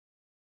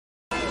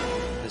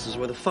This is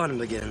where the fun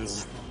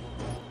begins.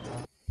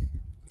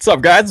 What's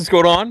up, guys? What's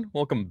going on?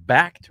 Welcome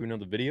back to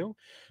another video.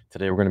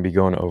 Today we're going to be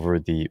going over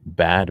the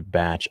Bad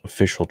Batch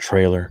official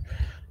trailer.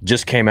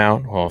 Just came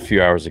out, well, a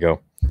few hours ago.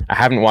 I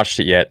haven't watched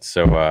it yet,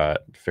 so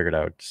figured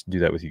I would just do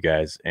that with you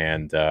guys.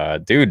 And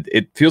dude,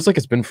 it feels like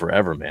it's been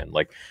forever, man.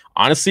 Like,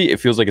 honestly, it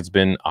feels like it's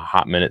been a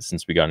hot minute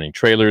since we got any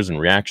trailers and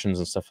reactions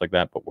and stuff like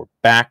that. But we're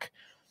back.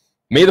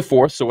 May the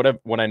 4th. So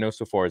what I know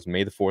so far is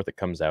May the 4th it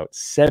comes out.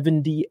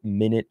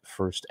 70-minute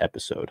first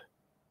episode.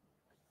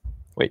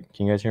 Wait,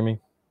 can you guys hear me?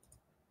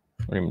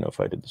 I don't even know if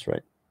I did this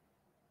right.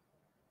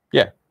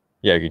 Yeah,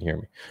 you can hear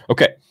me.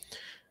 Okay.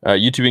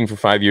 YouTubing for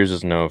 5 years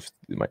doesn't know if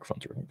the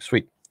microphones are working.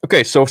 Sweet.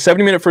 Okay, so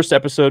 70-minute first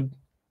episode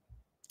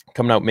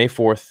coming out May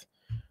 4th.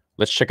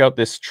 Let's check out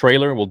this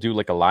trailer. We'll do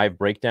like a live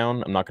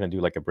breakdown. I'm not going to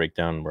do like a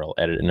breakdown where I'll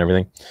edit and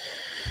everything.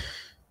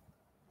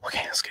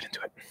 Okay, let's get into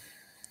it.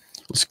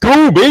 Let's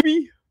go,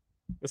 baby.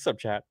 What's up,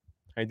 chat?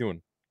 How you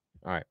doing?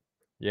 All right.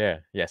 Yeah,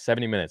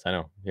 70 minutes. I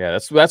know. Yeah,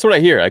 that's what I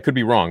hear. I could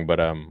be wrong, but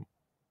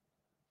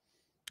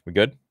we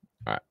good?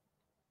 All right.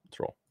 Let's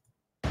roll.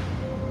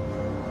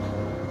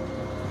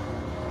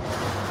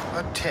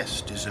 A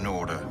test is in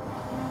order.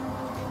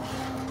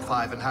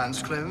 5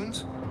 enhanced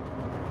clones,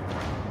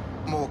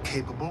 more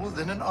capable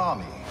than an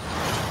army.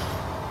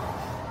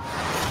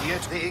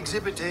 Yet they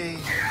exhibit a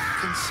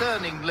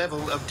concerning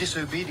level of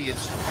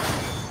disobedience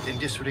and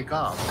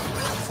disregard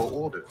for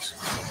orders.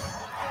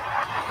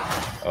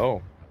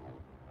 Oh.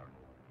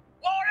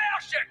 What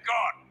else you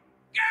got?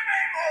 Give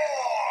me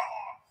more!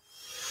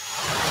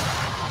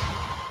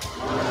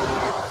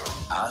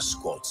 Our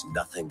squad's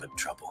nothing but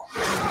trouble.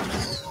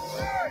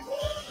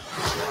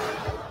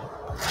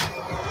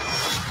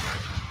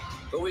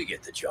 But we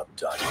get the job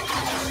done.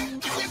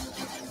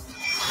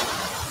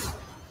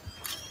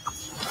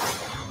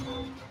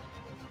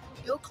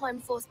 You're Clone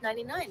Force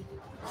 99.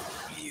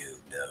 You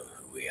know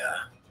who we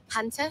are.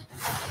 Hunter,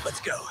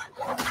 Let's go.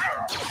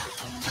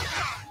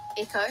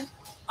 Echo,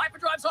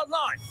 Hyperdrive's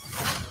online.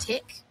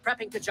 Tick,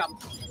 Prepping to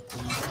jump.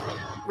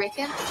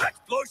 Wrecker, Let's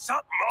blow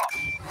something up.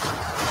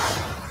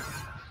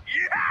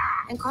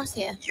 Yeah! and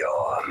Crosshair.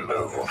 Your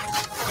move.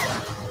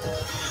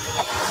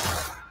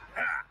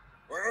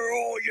 We're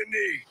all you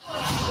need.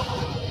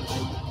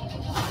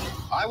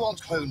 I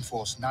want Clone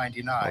Force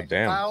 99 Oh,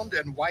 damn. found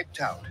and wiped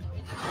out.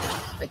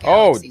 The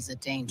Oh, galaxy's a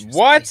dangerous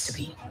what? place to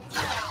be.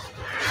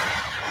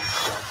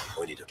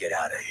 We need to get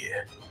out of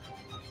here.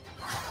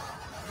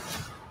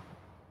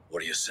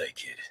 What do you say,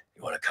 kid?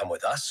 You want to come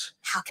with us?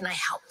 How can I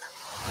help?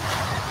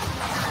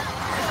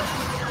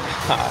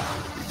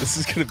 This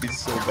is going to be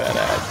so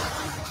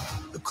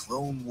badass. The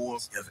Clone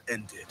Wars have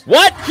ended.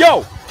 What?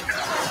 Yo!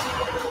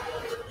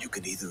 You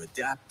can either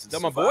adapt and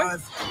that my boy?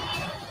 survive,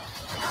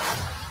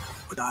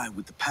 or die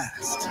with the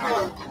past.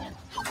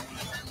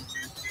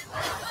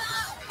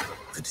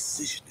 The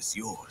decision is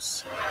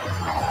yours.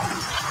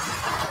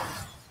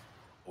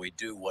 We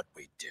do what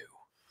we do.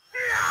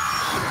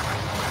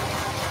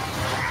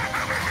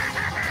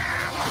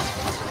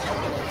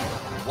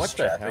 What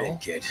the Strap in, hell?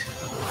 kid.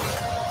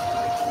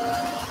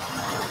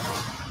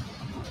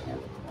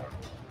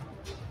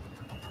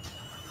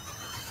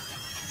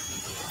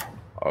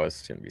 Oh,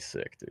 this is going to be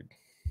sick, dude.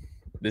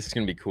 This is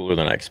going to be cooler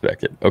than I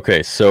expected.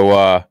 Okay,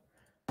 so,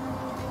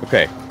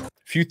 okay. A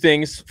few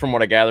things from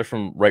what I gathered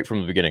from right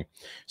from the beginning.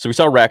 So we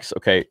saw Rex,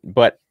 okay,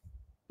 but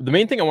the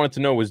main thing I wanted to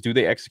know was, do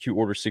they execute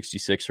Order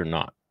 66 or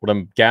not? What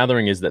I'm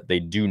gathering is that they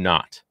do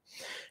not.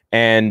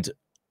 And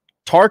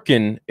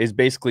Tarkin is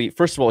basically,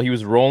 first of all, he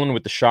was rolling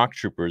with the shock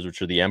troopers,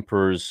 which are the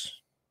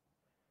Emperor's,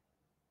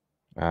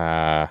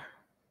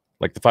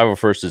 like the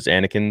 501st is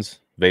Anakin's,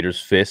 Vader's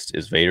fist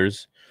is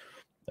Vader's.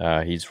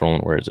 He's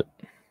rolling, where is it?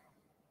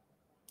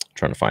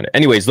 Trying to find it.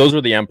 Anyways, those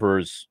are the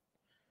Emperor's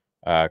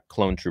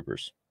clone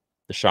troopers,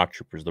 the shock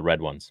troopers, the red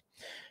ones.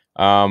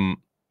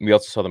 We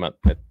also saw them at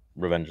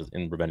Revenge of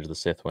the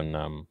Sith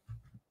when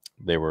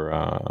they were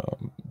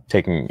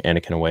taking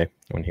Anakin away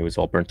when he was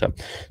all burnt up.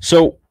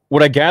 So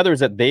what I gather is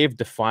that they've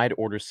defied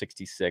Order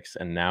 66,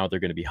 and now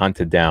they're going to be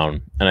hunted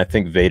down. And I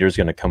think Vader's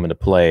going to come into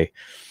play,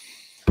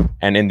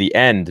 and in the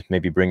end,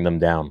 maybe bring them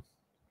down.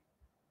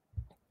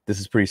 This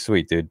is pretty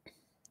sweet, dude.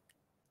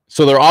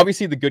 So they're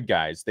obviously the good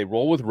guys. They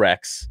roll with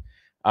Rex.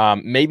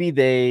 Maybe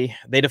they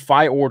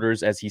defy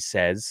orders, as he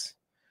says.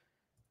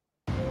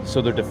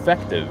 So they're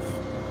defective.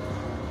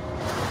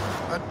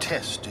 A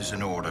test is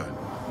in order.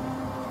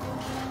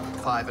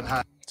 5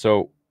 enhanced.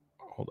 So,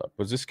 hold up.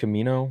 Was this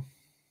Camino?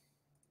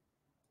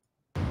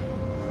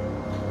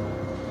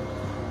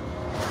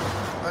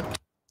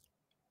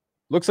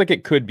 Looks like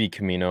it could be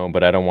Camino,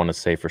 but I don't want to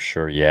say for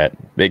sure yet.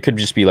 It could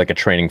just be like a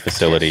training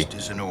facility. Test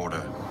is in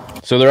order.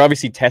 So they're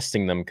obviously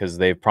testing them because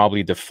they've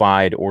probably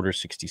defied Order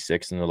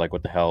 66, and they're like,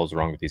 what the hell is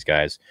wrong with these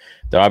guys?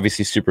 They're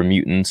obviously super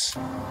mutants.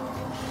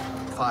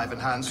 5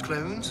 enhanced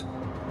clones,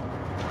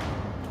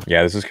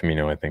 Yeah, this is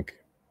Camino, I think.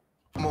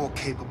 more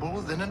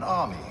capable than an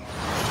army.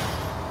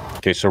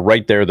 Okay, so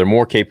right there, they're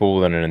more capable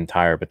than an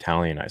entire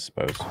battalion, I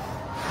suppose.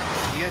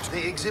 Yet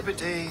they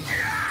exhibit a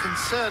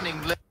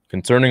concerning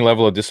Concerning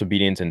level of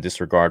disobedience and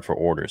disregard for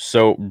orders.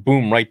 So,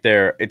 boom, right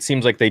there. It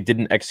seems like they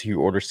didn't execute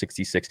Order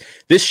 66.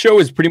 This show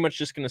is pretty much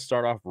just going to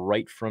start off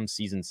right from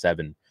season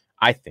 7,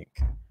 I think.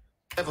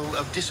 Level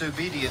of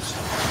disobedience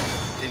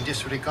in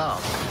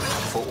disregard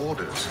for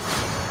orders.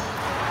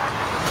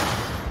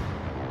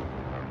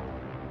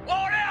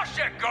 What else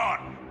you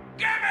got?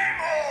 Give me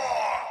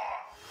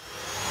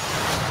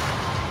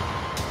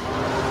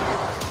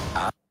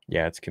more!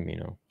 Yeah, it's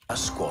Camino. Our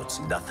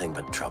squad's nothing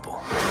but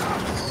trouble.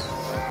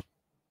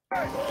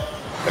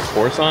 The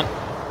Coruscant?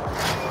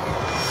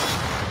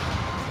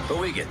 But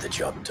we get the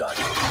job done.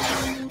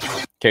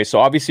 Okay, so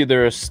obviously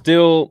there are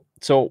still...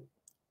 So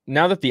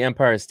now that the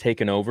Empire has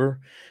taken over,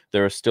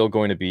 there are still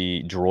going to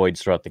be droids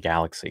throughout the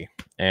galaxy.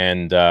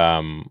 And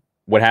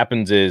what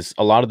happens is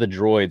a lot of the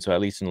droids, or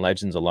at least in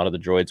Legends, a lot of the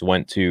droids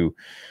went to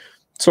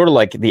sort of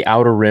like the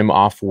Outer Rim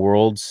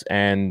off-worlds,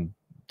 and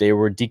they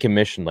were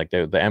decommissioned. Like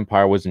the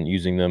Empire wasn't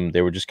using them.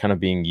 They were just kind of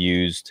being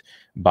used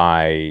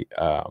by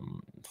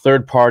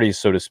third parties,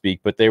 so to speak,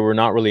 but they were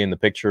not really in the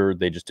picture.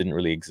 They just didn't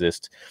really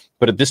exist.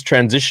 But at this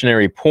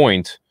transitionary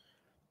point,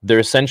 they're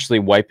essentially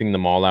wiping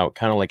them all out,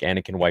 kind of like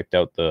Anakin wiped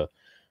out the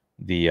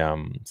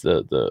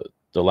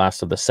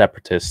last of the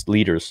separatist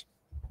leaders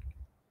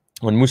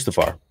on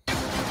Mustafar.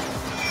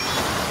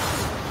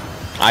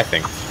 I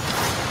think.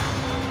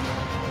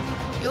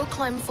 You're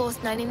Clone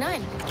Force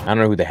 99. I don't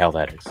know who the hell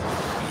that is.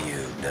 You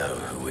know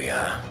who we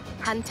are.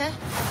 Hunter?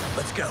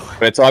 Let's go.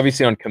 But it's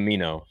obviously on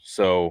Camino,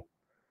 so...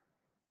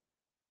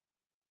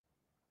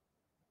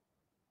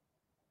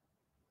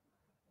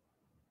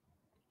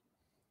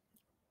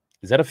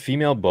 Is that a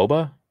female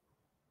Boba?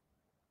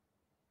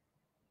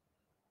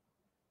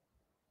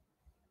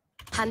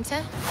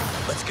 Hunter?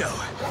 Let's go.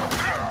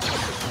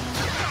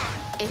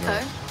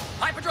 Echo?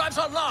 Hyperdrive's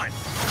online.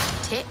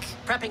 Tick?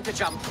 Prepping to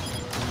jump.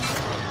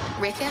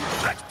 Wrecker?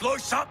 Let's blow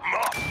something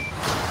up.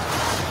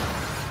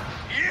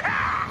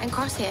 Yeah! And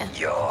Crosshair?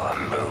 Your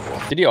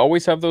move. Did he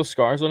always have those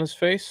scars on his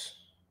face?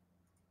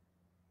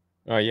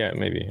 Oh, yeah,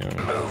 maybe. I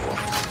don't know.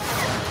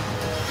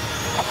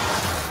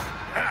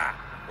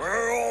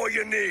 We're all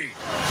you need.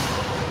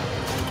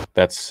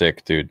 That's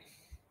sick, dude.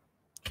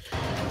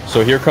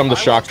 So here come the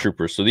shock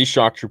troopers. So these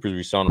shock troopers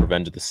we saw in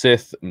Revenge of the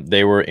Sith,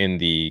 they were in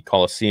the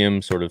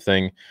Colosseum sort of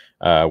thing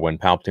when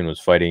Palpatine was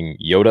fighting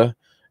Yoda,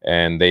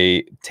 and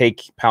they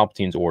take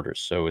Palpatine's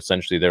orders. So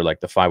essentially they're like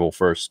the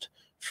 501st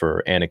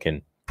for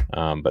Anakin,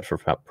 but for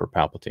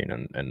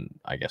Palpatine and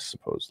I guess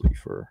supposedly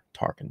for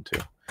Tarkin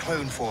too.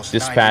 Clone Force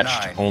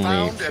Dispatched 99 only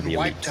found for and the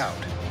wiped elites.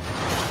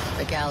 out.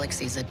 The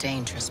galaxy's a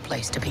dangerous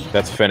place to be.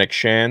 That's Fennec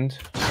Shand,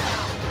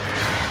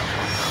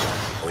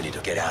 We need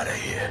to get out of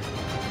here.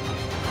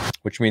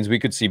 which means we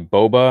could see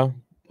Boba,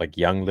 like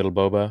young little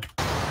Boba.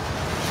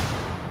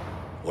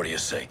 What do you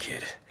say,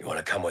 kid? You want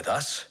to come with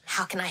us?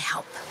 How can I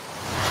help?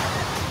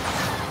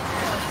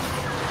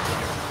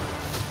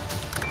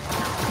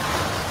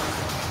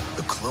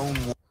 The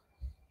Clone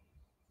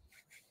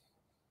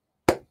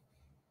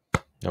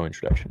No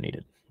introduction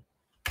needed.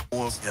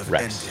 Wars have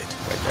Rex, ended.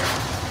 right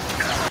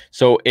there.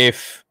 So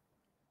if...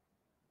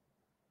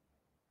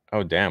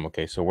 Oh, damn.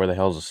 Okay, so where the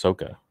hell is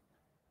Ahsoka?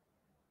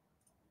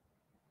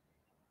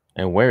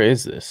 And where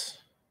is this?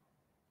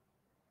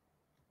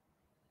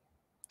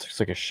 Looks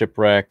like a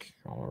shipwreck,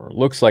 or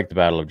looks like the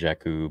Battle of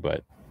Jakku,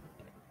 but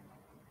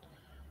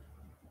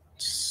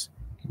it's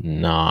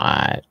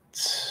not.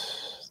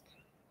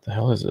 The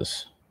hell is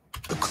this?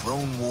 The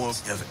Clone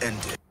Wars have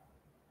ended.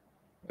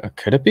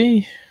 Could it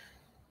be?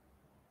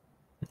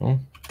 No.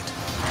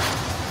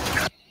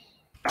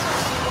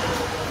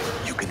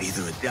 You can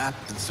either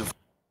adapt and survive.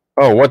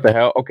 Oh, what the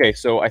hell? Okay,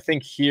 so I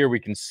think here we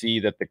can see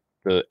that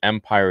the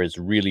Empire is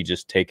really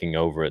just taking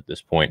over at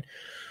this point.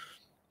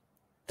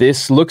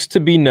 This looks to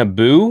be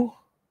Naboo.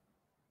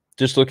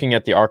 Just looking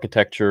at the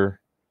architecture.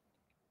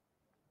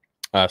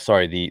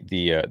 Sorry,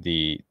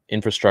 the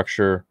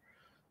infrastructure.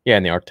 Yeah,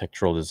 and the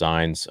architectural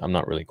designs. I'm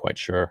not really quite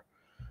sure.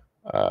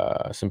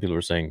 Some people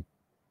were saying,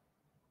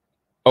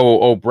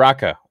 "Oh,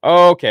 Braca."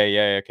 Oh, okay,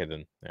 yeah, okay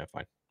then. Yeah,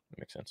 fine. That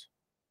makes sense.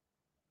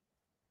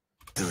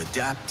 Either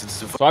adapt and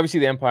survive. So obviously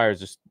the Empire is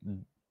just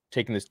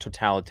taking this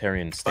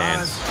totalitarian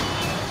stance.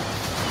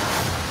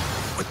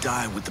 Or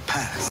die with the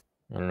past.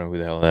 I don't know who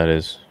the hell that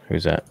is.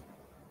 Who's that?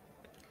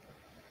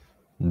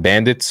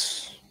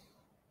 Bandits?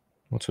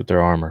 What's with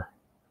their armor?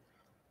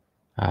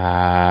 No,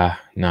 I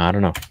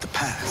don't know. The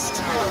past.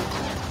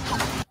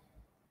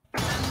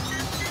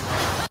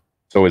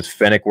 So is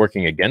Fennec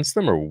working against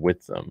them or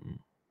with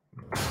them?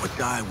 Or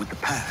die with the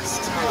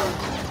past.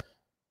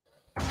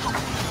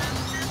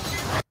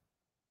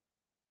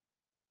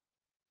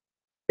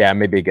 Yeah,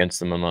 maybe against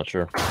them. I'm not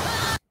sure.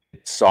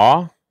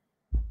 Saw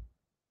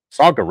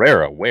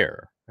Gerrera.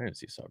 Where? I didn't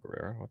see Saw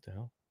Gerrera. What the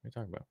hell? What are you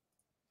talking about?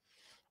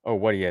 Oh,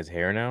 what? He has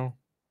hair now?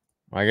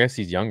 Well, I guess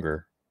he's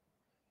younger.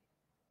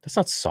 That's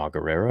not Saw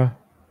Gerrera.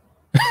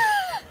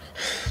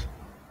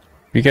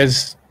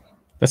 Because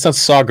that's not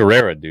Saw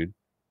Gerrera, dude.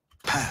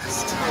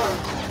 Past.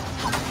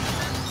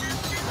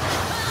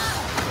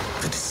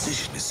 The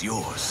decision is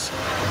yours.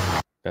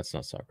 That's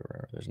not Saw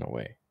Gerrera. There's no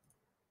way.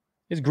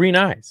 His green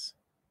eyes.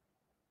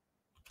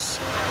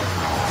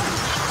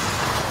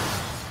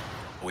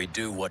 We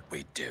do what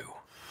we do.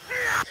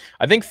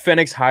 I think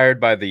Fennec's hired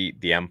by the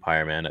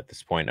Empire, man, at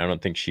this point. I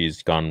don't think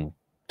she's gone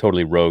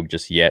totally rogue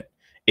just yet.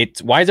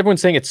 Why is everyone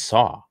saying it's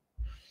Saw?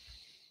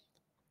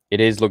 It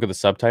is. Look at the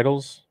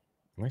subtitles.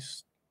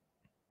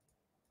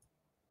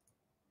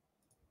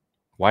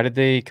 Why did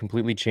they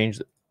completely change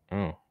the...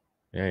 Oh,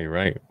 yeah, you're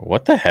right.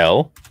 What the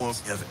hell?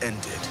 Wars have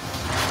ended.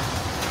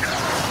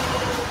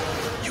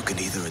 You can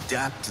either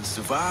adapt and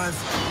survive,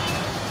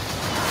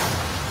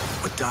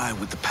 or die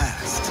with the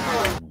past.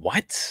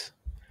 What?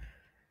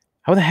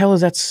 How the hell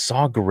is that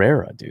Saw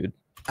Gerrera, dude?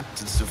 Adapt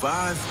and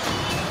survive,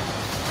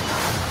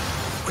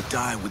 or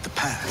die with the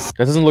past.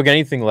 That doesn't look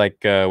anything like,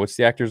 what's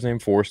the actor's name?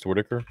 Forrest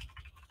Whitaker?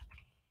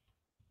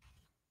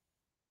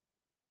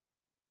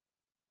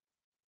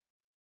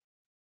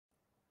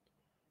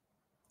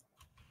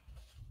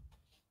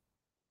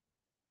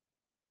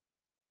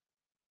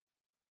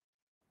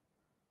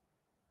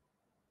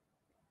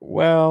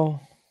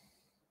 Well,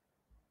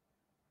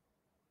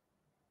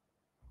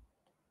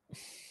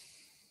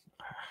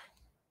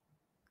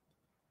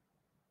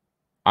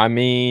 I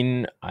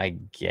mean, I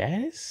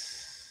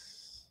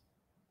guess.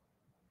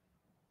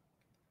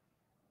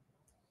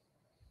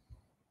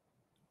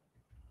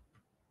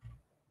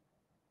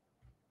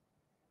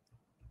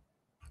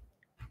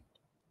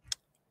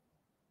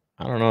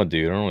 I don't know,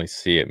 dude. I don't really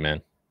see it,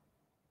 man.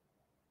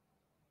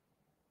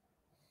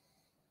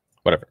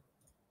 Whatever.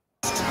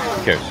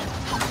 Who cares?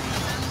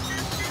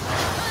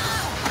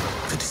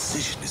 The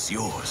decision is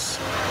yours.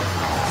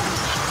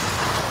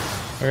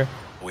 Okay.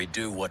 We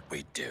do what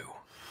we do.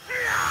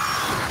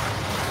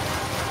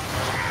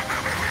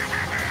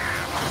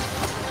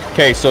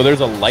 Okay, so there's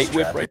a light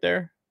whip right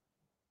there.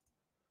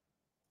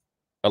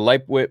 A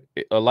light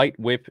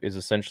whip is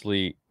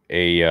essentially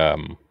a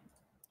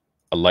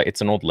light. It's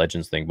an old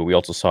Legends thing, but we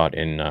also saw it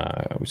in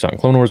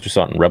Clone Wars. We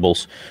saw it in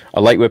Rebels. A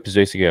light whip is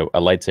basically a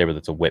lightsaber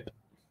that's a whip.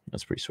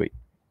 That's pretty sweet.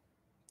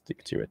 So you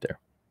can see right there.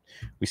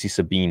 We see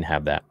Sabine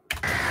have that.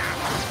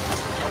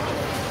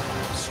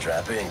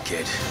 Strap in,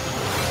 kid.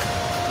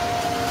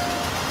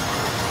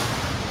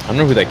 I don't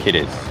know who that kid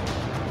is.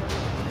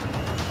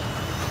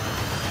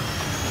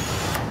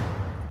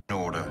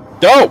 Order.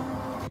 Dope.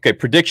 Okay,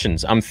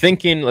 predictions. I'm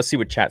thinking. Let's see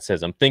what chat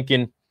says. I'm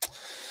thinking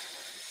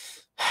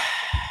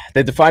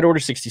they defied Order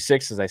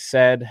 66, as I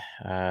said.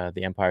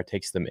 The Empire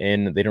takes them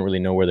in. They don't really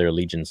know where their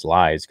allegiance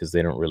lies because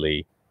they don't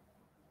really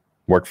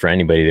work for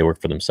anybody. They work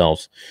for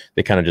themselves.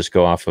 They kind of just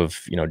go off of,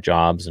 you know,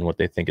 jobs and what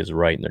they think is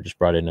right, and they're just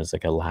brought in as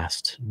like a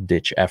last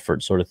ditch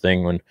effort sort of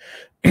thing when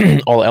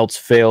all else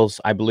fails,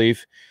 I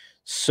believe.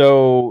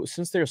 So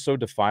since they're so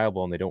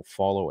defiable and they don't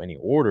follow any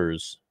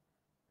orders,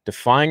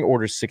 defying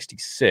Order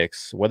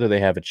 66, whether they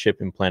have a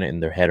chip implanted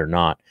in their head or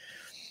not,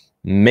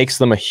 makes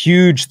them a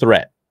huge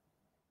threat.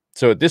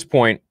 So at this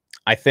point,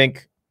 I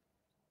think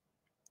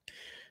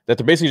that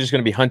they're basically just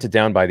going to be hunted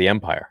down by the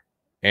Empire.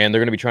 And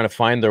they're going to be trying to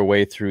find their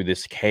way through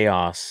this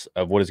chaos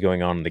of what is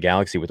going on in the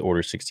galaxy with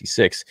Order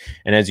 66.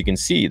 And as you can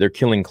see, they're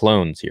killing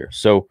clones here.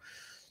 So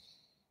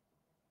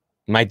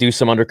might do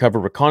some undercover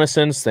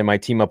reconnaissance. They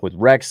might team up with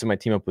Rex. They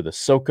might team up with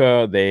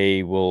Ahsoka.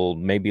 They will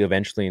maybe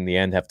eventually in the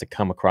end have to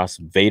come across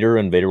Vader.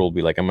 And Vader will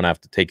be like, I'm going to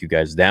have to take you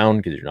guys down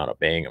because you're not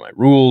obeying my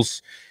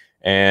rules.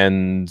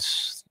 And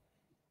it's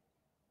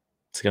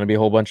going to be a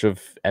whole bunch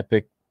of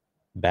epic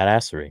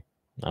badassery.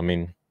 I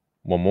mean,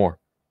 one more.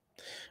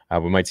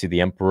 We might see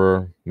the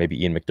Emperor.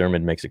 Maybe Ian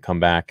McDiarmid makes a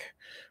comeback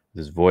with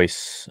his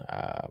voice.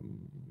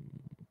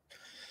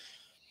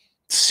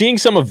 Seeing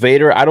some of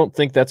Vader, I don't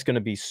think that's going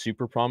to be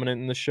super prominent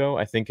in the show.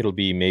 I think it'll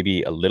be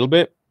maybe a little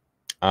bit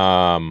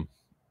in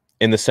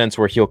the sense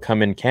where he'll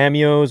come in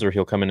cameos or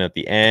he'll come in at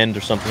the end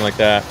or something like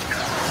that.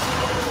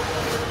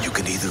 You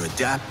can either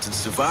adapt and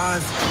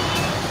survive,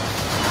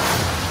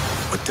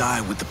 or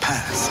die with the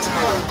past.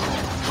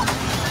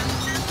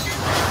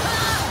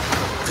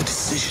 The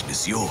decision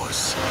is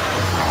yours.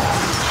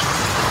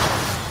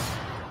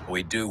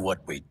 We do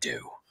what we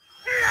do.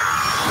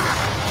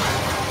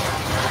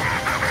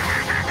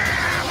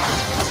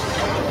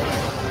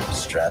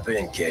 Strap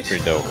in, kid.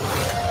 Pretty dope.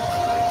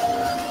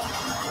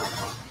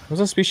 What's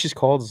that species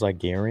called?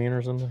 Zygarian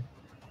or something?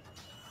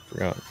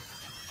 Forgot.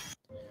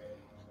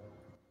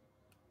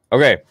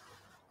 Okay.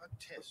 A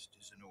test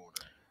is in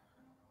order.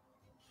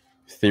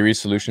 Theory,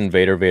 solution,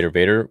 Vader, Vader,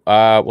 Vader.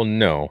 Well,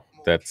 no.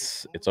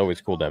 It's always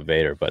cool to have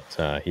Vader, but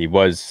he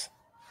was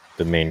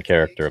the main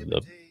character of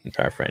the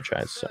entire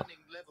franchise, so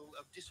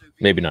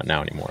maybe not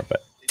now anymore,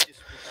 but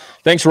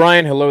thanks,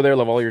 Ryan. Hello there.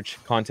 Love all your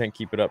content.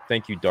 Keep it up.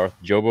 Thank you, Darth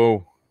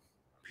Jobo.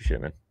 Appreciate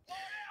it, man.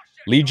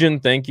 Legion,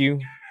 thank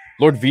you.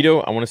 Lord Vito,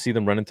 I want to see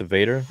them run into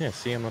Vader. Yeah,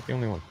 see, I'm not the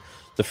only one.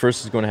 The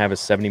first is going to have a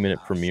 70-minute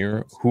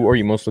premiere. Who are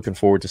you most looking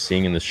forward to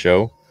seeing in the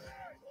show?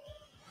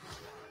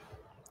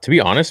 To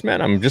be honest,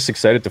 man, I'm just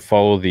excited to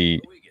follow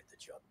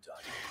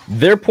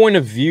their point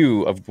of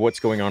view of what's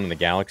going on in the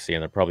galaxy,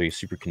 and they're probably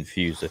super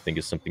confused. I think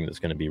is something that's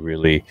going to be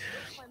really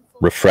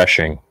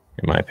refreshing,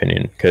 in my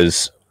opinion,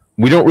 because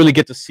we don't really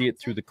get to see it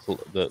through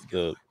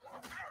the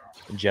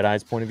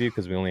Jedi's point of view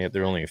because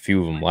there are only a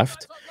few of them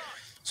left.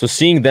 So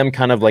seeing them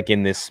kind of like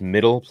in this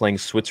middle, playing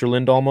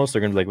Switzerland almost,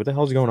 they're gonna be like, "What the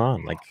hell's going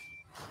on?" Like,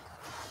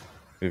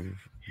 if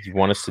you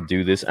want us to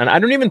do this, and I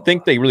don't even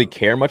think they really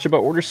care much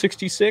about Order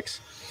 66.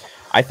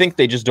 I think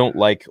they just don't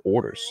like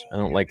orders.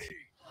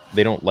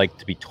 They don't like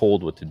to be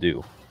told what to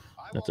do.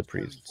 That's a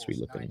pretty sweet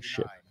looking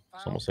ship.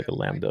 It's almost like a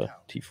Lambda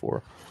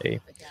T4A.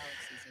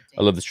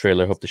 I love this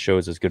trailer. Hope the show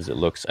is as good as it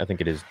looks. I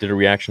think it is. Did a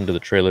reaction to the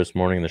trailer this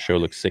morning. The show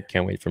looks sick.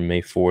 Can't wait for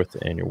May 4th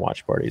and your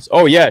watch parties.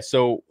 Oh, yeah.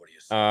 So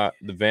the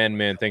Van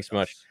Man, thanks so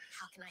much.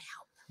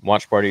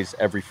 Watch parties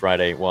every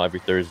Friday. Well, every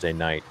Thursday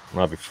night.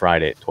 Well, every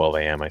Friday at 12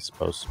 a.m., I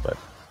suppose. But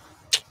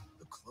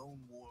The Clone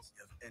Wars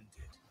have ended.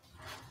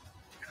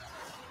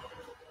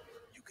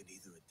 You can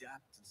either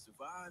adapt and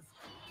survive,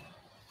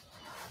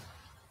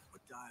 or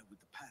die with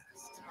the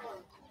past.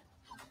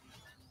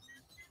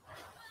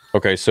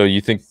 okay, so you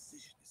think,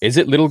 is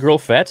it little girl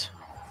Fett?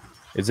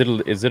 Is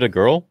it a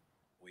girl?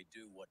 We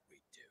do what we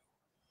do.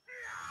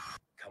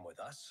 Come with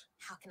us.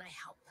 How can I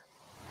help?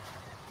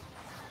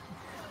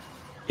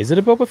 Is it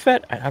a Boba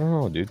Fett? I don't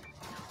know, dude.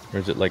 Or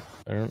is it like,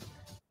 I don't.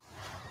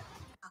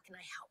 How can I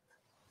help?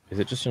 Is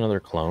it just another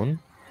clone?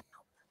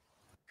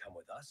 Come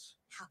with us.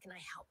 How can I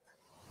help?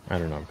 I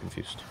don't know. I'm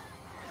confused.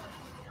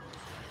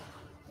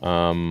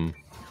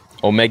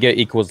 Omega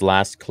equals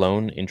last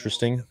clone.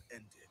 Interesting.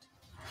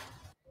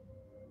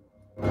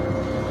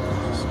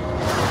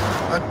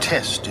 A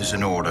test is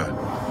in order.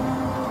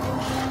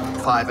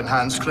 5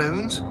 enhanced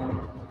clones?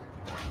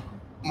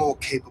 More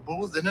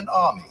capable than an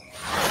army.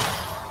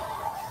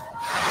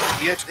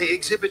 Yet they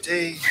exhibit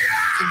a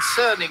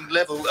concerning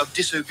level of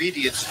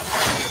disobedience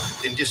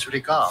and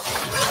disregard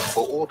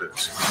for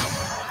orders.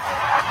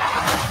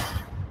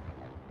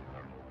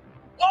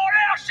 What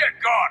else you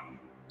got?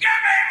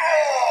 Give me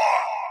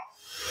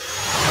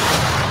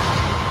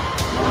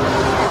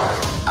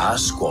more! Our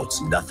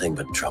squad's nothing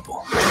but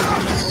trouble.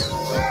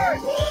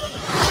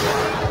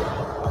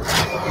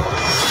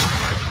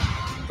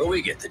 But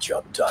we get the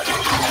job done.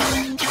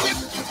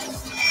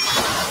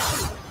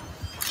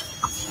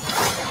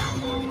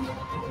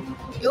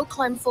 You'll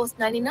climb Force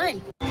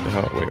 99. Wait.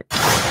 What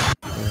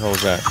the hell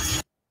is that?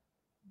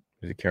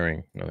 Is he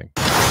carrying? Nothing.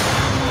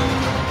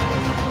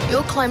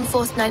 You'll climb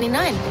Force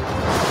 99.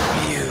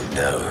 You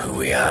know who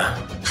we are.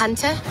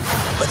 Hunter,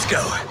 Let's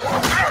go.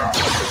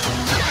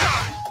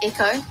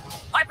 Echo,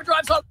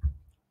 Hyperdrive's on!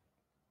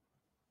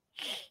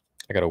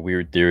 I got a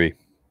weird theory.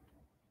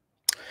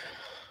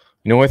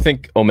 You know what I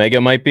think Omega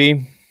might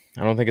be?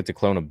 I don't think it's a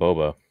clone of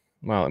Boba.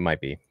 Well, it might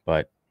be,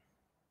 but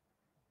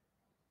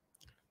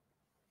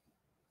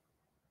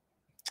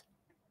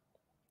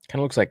kind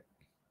of looks like,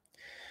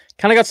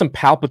 kind of got some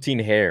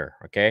Palpatine hair.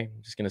 Okay,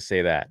 I'm just gonna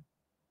say that.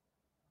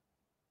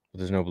 But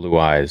there's no blue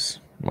eyes.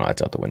 Well,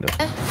 that's out the window.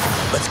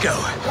 Let's go.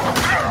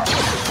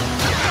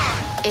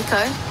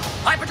 Echo,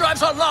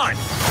 Hyperdrive's online!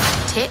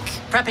 Tick,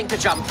 Prepping to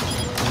jump.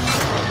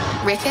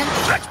 Reckon,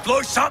 Let's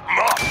blow something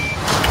up!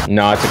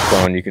 No, it's a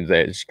clone. You can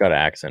say it's got an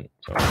accent.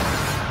 So.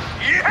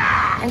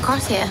 and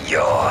Crosshair.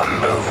 Your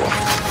move.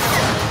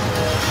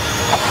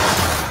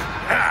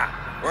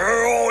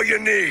 We're all you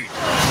need!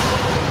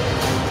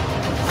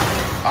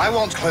 I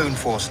want Clone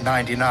Force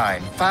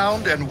 99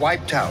 found and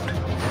wiped out.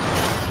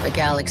 The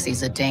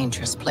galaxy's a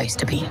dangerous place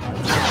to be.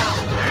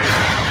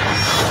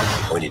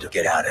 We need to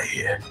get out of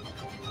here.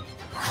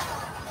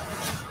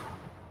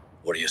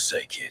 What do you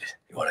say, kid?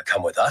 You want to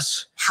come with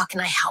us? How can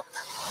I help?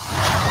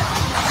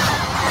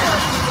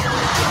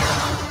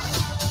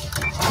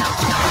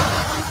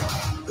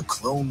 The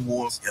Clone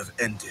Wars have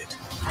ended.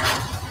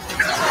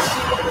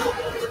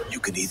 You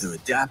can either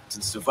adapt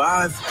and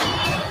survive,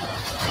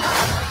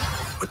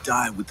 or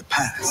die with the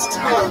past.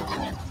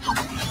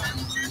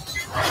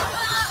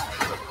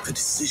 The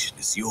decision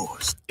is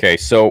yours. Okay,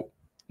 so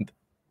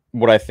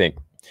what I think,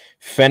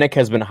 Fennec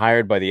has been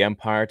hired by the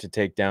Empire to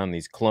take down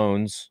these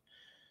clones.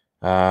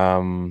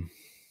 Django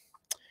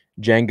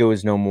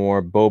is no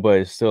more.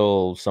 Boba is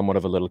still somewhat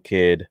of a little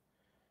kid.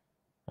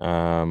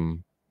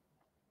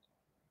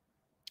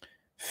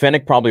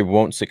 Fennec probably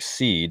won't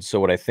succeed. So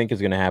what I think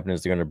is going to happen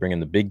is they're going to bring in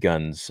the big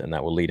guns, and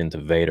that will lead into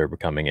Vader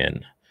coming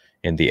in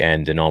the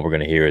end. And all we're going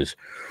to hear is,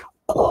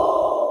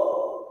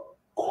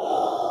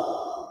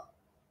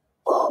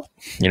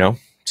 you know.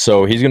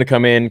 So he's going to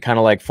come in kind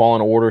of like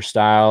Fallen Order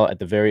style at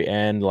the very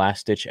end,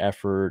 last ditch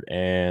effort,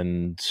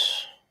 and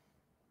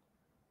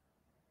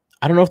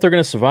I don't know if they're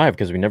going to survive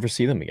because we never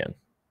see them again.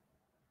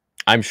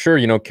 I'm sure,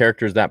 you know,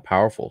 characters that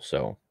powerful.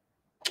 So,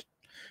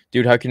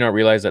 dude, how can you not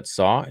realize that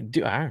Saw?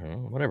 Dude, I don't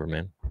know. Whatever,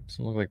 man.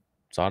 Doesn't look like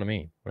Saw to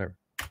me. Whatever.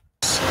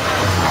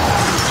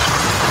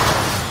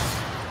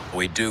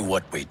 We do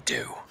what we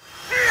do.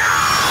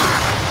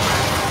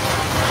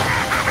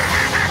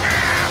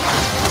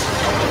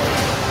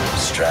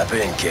 Strap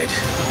in, kid.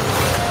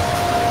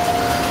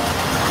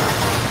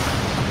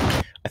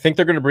 I think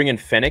they're going to bring in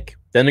Fennec,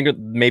 then they're gonna,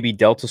 maybe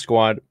Delta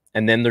Squad,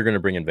 and then they're going to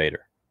bring in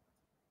Vader.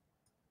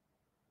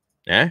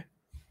 Eh?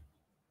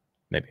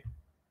 Maybe.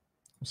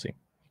 We'll see.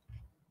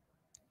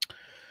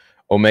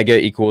 Omega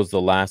equals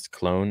the last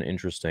clone.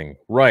 Interesting.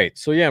 Right.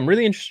 So yeah, I'm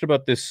really interested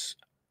about this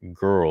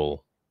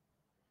girl.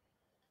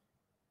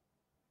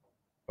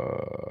 Where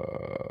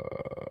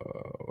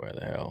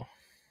the hell?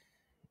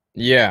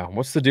 Yeah,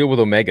 what's the deal with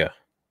Omega?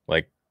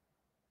 Like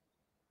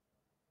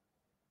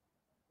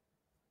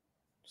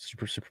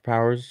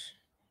superpowers?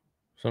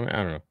 Something?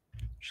 I don't know.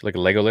 She's like a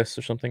Legolas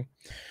or something.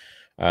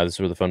 This is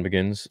where the fun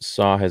begins.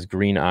 Saw has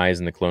green eyes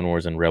in the Clone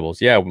Wars and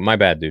Rebels. Yeah, my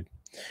bad, dude.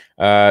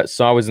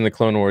 Saw was in the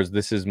Clone Wars.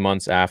 This is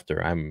months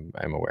after. I'm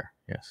aware.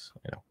 Yes,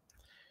 I know.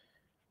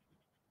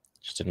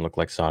 Just didn't look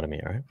like Saw to me,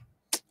 all right?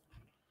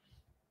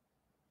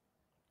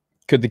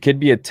 Could the kid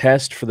be a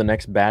test for the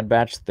next Bad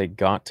Batch that they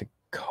got to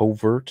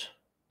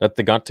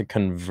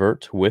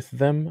convert with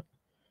them?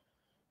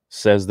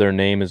 Says their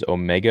name is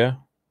Omega.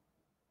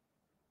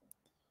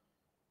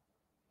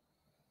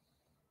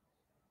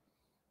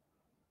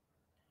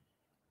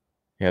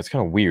 Yeah, it's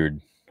kind of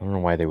weird. I don't know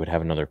why they would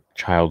have another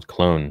child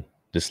clone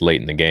this late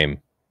in the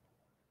game.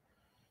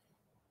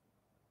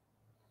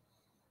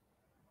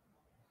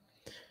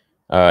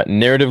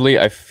 Narratively,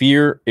 I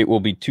fear it will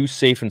be too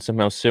safe and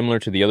somehow similar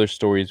to the other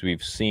stories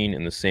we've seen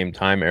in the same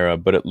time era,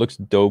 but it looks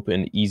dope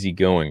and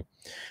easygoing.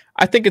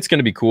 I think it's going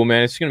to be cool,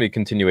 man. It's going to be a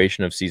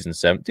continuation of Season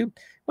 7. Dude,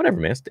 whatever,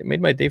 man. It's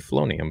made by Dave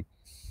Filoni.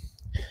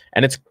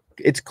 And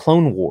it's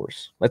Clone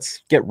Wars.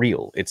 Let's get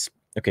real. It's,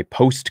 okay,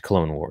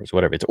 post-Clone Wars,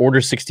 whatever. It's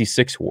Order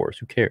 66 Wars.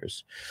 Who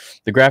cares?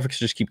 The graphics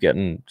just keep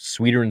getting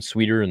sweeter and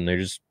sweeter, and they're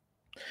just...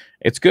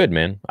 It's good,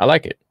 man. I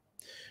like it.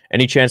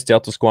 Any chance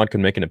Delta Squad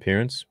could make an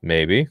appearance?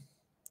 Maybe.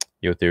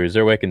 Yo, Theory, is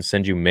there a way I can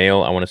send you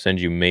mail? I want to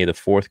send you May the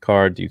 4th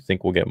card. Do you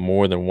think we'll get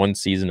more than one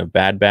season of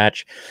Bad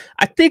Batch?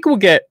 I think we'll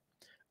get...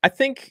 I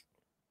think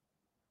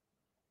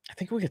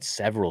we'll get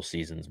several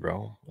seasons,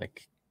 bro.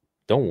 Like,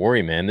 don't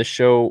worry, man. This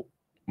show...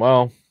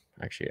 Well,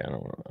 actually, I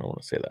don't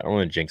want to say that. I don't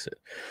want to jinx it.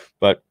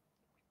 But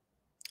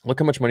look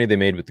how much money they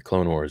made with the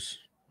Clone Wars,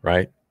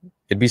 right?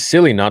 It'd be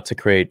silly not to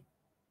create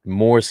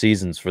more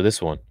seasons for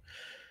this one.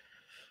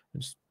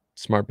 It's a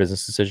smart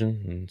business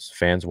decision, and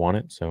fans want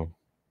it. So,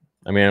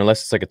 I mean,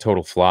 unless it's like a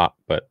total flop,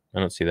 but I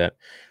don't see that.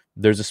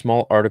 There's a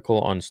small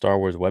article on Star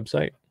Wars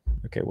website.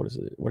 Okay, what is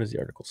it? What does the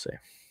article say?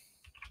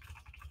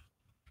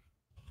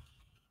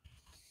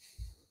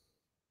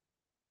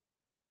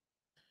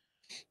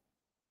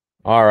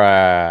 All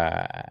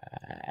right.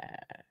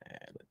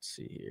 Let's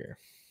see here.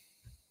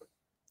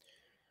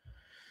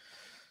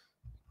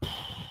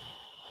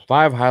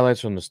 5 highlights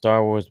from the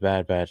Star Wars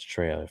Bad Batch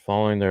trailer.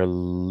 Following their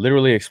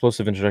literally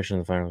explosive introduction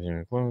to the final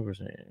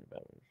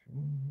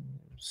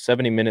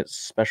 70-minute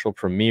special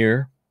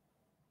premiere.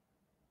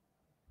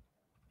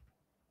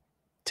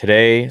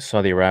 Today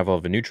saw the arrival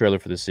of a new trailer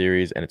for the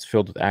series, and it's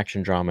filled with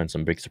action, drama, and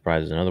some big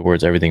surprises. In other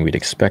words, everything we'd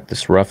expect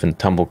this rough and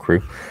tumble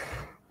crew.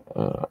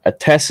 A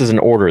test is an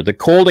order. The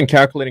cold and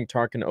calculating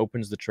Tarkin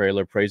opens the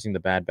trailer, praising the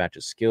Bad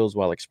Batch's skills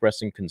while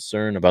expressing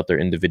concern about their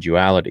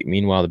individuality.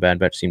 Meanwhile, the Bad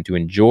Batch seem to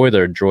enjoy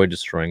their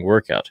droid-destroying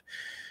workout.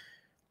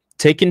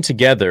 Taken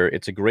together,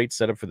 it's a great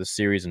setup for the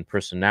series and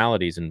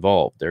personalities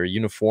involved. Their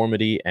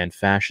uniformity and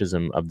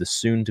fascism of the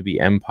soon-to-be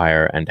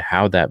Empire and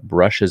how that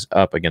brushes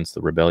up against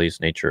the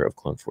rebellious nature of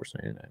Clone Force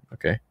 99.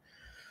 Okay.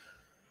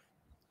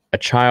 A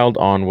child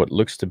on what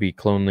looks to be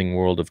cloning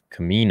world of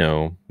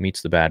Kamino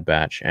meets the Bad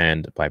Batch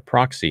and, by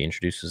proxy,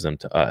 introduces them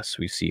to us.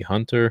 We see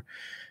Hunter,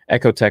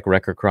 Echo Tech,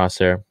 Wrecker,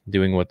 Crosshair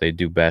doing what they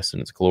do best,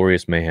 and it's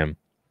glorious mayhem.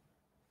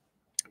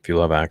 If you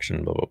love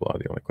action, blah, blah, blah.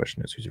 The only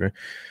question is who's your...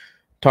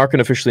 Tarkin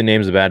officially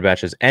names the Bad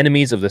Batch as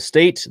enemies of the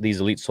state. These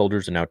elite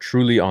soldiers are now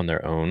truly on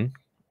their own.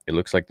 It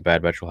looks like the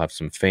Bad Batch will have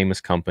some famous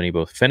company,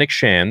 both Fennec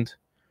Shand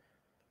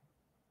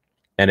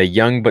and a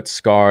young but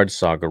scarred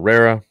Saw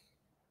Gerrera.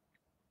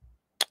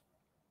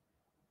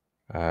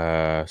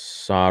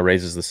 Saw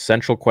raises the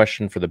central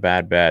question for the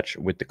Bad Batch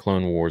with the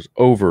Clone Wars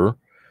over.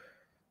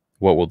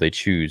 What will they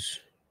choose?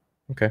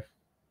 Okay.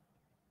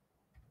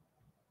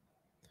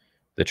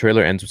 The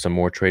trailer ends with some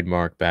more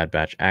trademark Bad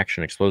Batch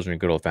action, explosion, and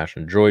good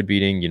old-fashioned droid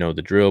beating. You know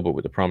the drill, but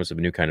with the promise of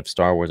a new kind of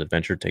Star Wars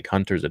adventure. Take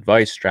Hunter's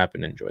advice, strap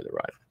in, and enjoy the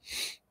ride.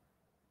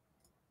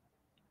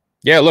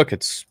 Yeah, look,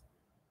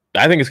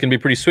 I think it's going to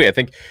be pretty sweet. I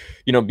think,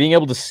 being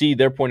able to see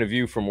their point of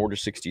view from Order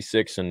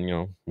 66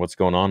 and, what's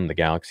going on in the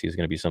galaxy is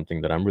going to be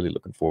something that I'm really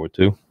looking forward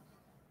to.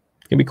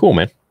 It's going to be cool,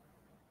 man.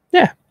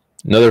 Yeah.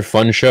 Another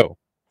fun show.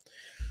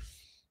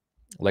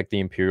 Like the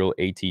Imperial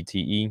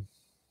ATTE.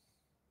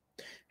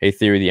 Hey,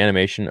 Theory, the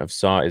animation of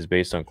Saw is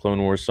based on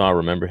Clone Wars. Saw,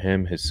 remember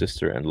him? His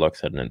sister and Lux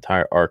had an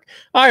entire arc.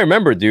 I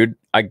remember, dude.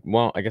 I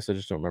guess I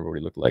just don't remember what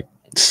he looked like.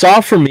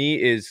 Saw for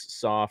me is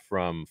Saw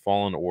from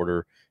Fallen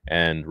Order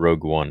and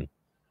Rogue One.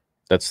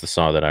 That's the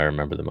Saw that I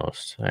remember the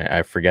most.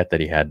 I forget that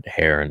he had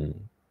hair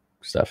and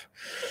stuff.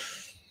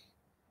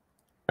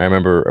 I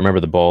remember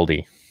the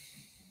baldy.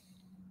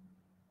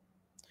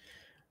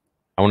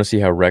 I want to see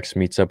how Rex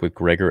meets up with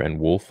Gregor and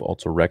Wolf.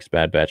 Also, Rex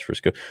Bad Batch for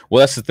Scope.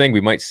 Well, that's the thing.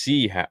 We might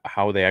see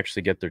how they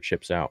actually get their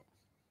chips out.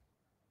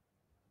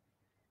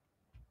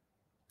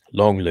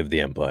 Long live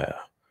the Empire.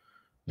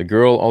 The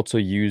girl also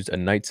used a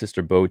Night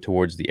Sister bow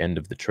towards the end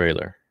of the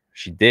trailer.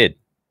 She did.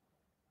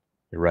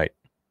 You're right.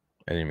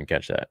 I didn't even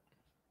catch that.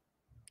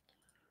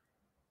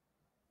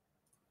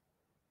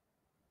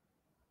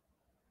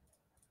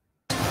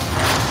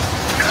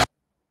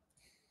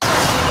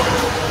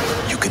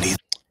 You can either.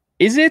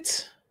 Is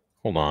it?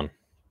 Hold on.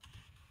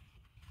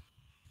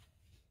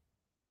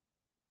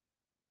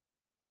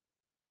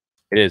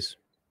 It is.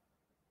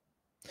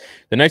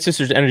 The Night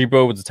Sisters energy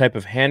bow was a type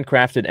of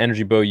handcrafted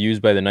energy bow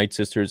used by the Night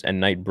Sisters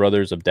and Night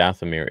Brothers of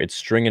Dathomir. Its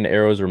string and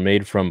arrows were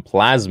made from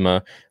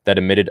plasma that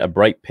emitted a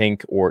bright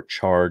pink or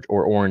charge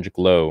or orange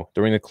glow.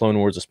 During the Clone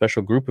Wars, a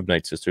special group of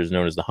Night Sisters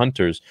known as the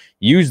Hunters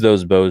used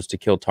those bows to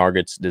kill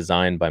targets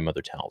designed by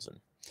Mother Talzin.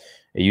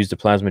 It used a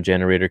plasma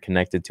generator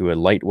connected to a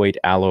lightweight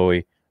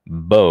alloy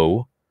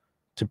bow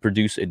to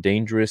produce a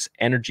dangerous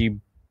energy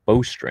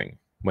bowstring.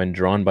 When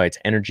drawn by its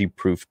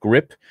energy-proof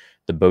grip,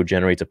 the bow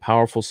generates a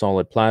powerful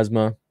solid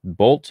plasma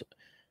bolt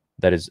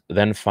that is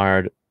then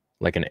fired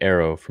like an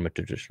arrow from a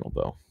traditional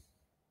bow.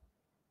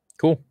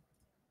 Cool.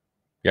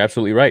 You're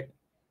absolutely right.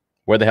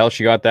 Where the hell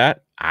she got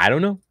that? I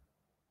don't know.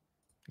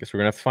 Guess we're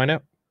going to have to find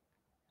out.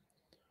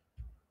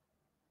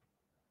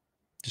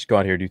 Just go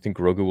out here. Do you think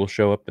Grogu will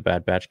show up? The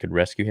Bad Batch could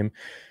rescue him.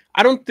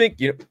 I don't think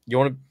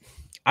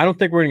I don't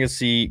think we're going to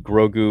see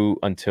Grogu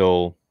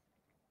until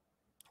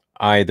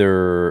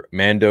either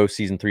Mando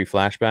season 3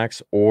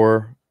 flashbacks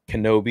or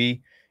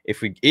Kenobi.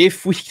 If we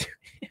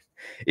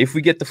if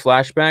we get the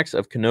flashbacks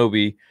of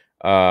Kenobi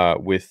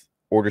with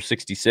Order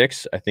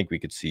 66, I think we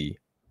could see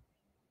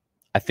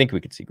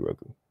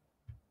Grogu.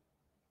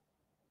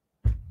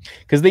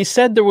 Because they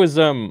said there was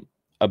a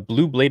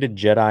blue-bladed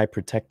Jedi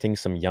protecting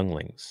some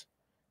younglings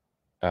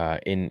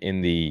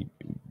in the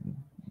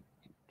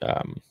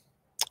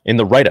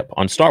write-up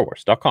on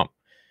StarWars.com.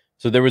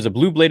 So there was a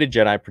blue-bladed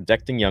Jedi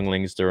protecting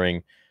younglings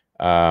during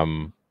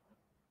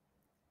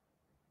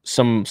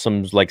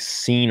some like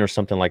scene or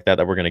something like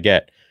that we're gonna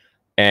get,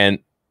 and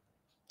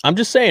I'm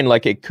just saying,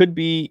 like, it could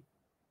be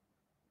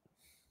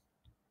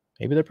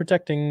maybe they're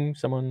protecting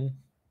someone,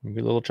 maybe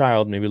a little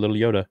child, maybe a little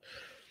Yoda.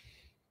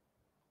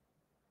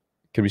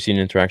 Could we see an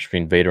interaction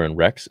between Vader and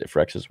Rex? If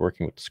Rex is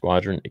working with the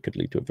squadron, it could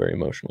lead to a very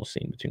emotional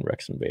scene between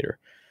Rex and Vader.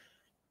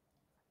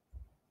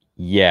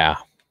 Yeah,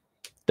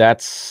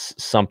 that's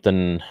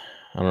something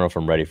I don't know if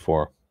I'm ready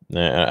for.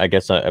 I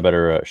guess I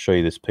better show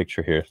you this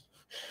picture here.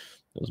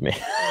 It was me.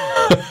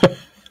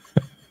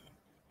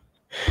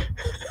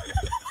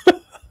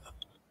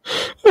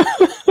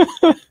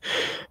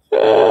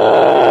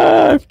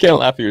 If you can't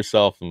laugh at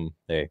yourself, and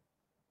hey,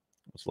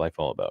 what's life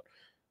all about?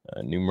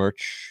 New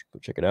merch, go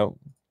check it out.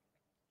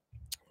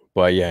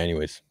 But yeah,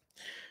 anyways,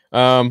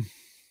 I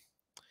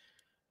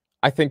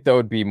think that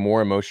would be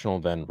more emotional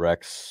than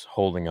Rex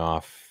holding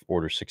off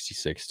Order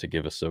 66 to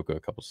give Ahsoka a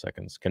couple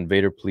seconds. Can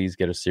Vader please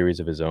get a series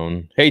of his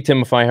own? Hey,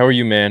 Timothy, how are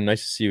you, man?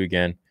 Nice to see you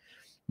again.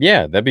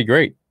 Yeah, that'd be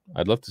great.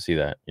 I'd love to see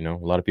that. You know,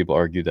 a lot of people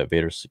argue that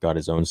Vader's got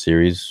his own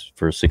series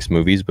for 6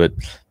 movies, but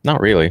not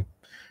really.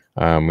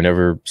 We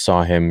never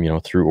saw him, you know,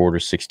 through Order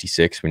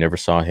 66. We never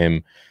saw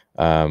him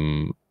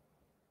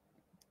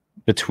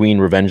between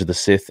Revenge of the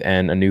Sith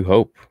and A New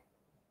Hope.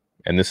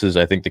 And this is,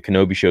 I think, the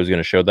Kenobi show is going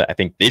to show that. I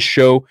think this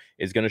show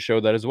is going to show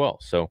that as well.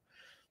 So,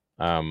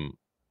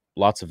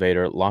 lots of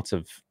Vader, lots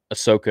of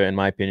Ahsoka, in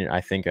my opinion.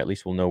 I think at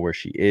least we'll know where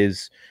she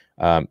is.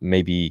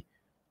 Maybe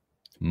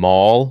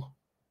Maul.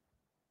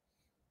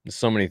 There's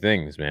so many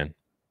things, man.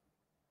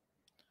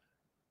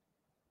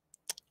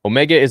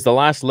 Omega is the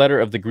last letter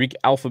of the Greek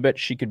alphabet.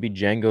 She could be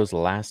Jango's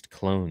last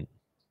clone.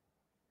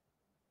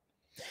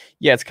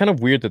 Yeah, it's kind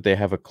of weird that they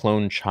have a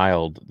clone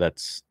child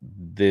that's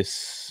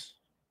this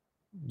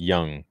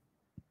young,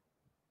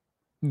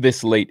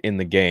 this late in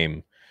the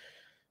game.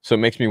 So it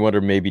makes me wonder,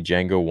 maybe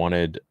Jango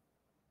wanted,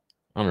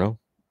 I don't know,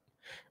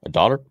 a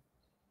daughter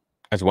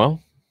as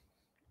well.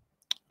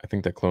 I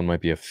think that clone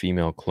might be a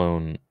female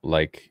clone,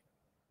 like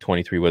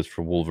 23 was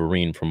for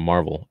Wolverine from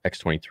Marvel,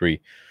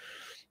 X-23.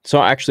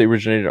 So it actually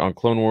originated on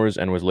Clone Wars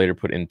and was later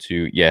put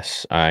into,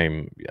 yes,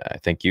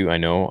 thank you, I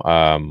know.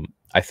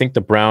 I think the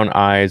brown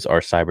eyes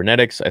are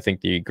cybernetics. I think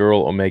the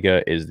girl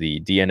Omega is the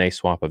DNA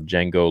swap of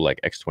Jango,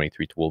 like X-23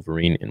 to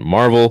Wolverine in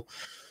Marvel.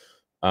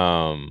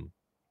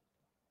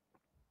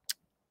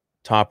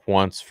 Top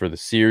wants for the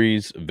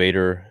series,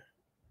 Vader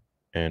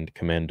and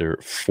Commander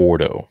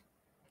Fordo.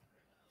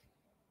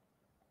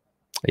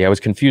 Yeah, I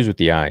was confused with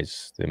the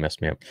eyes. They messed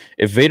me up.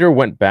 If Vader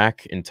went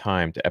back in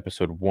time to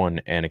episode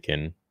 1,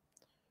 Anakin,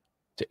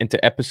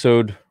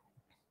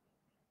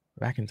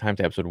 back in time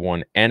to episode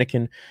 1,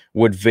 Anakin,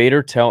 would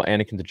Vader tell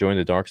Anakin to join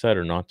the dark side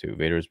or not to?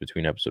 Vader is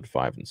between episode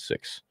 5 and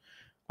 6.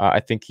 I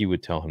think he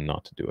would tell him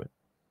not to do it.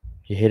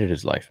 He hated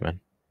his life, man.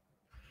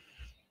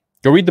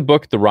 Go read the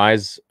book, The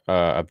Rise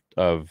of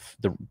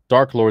the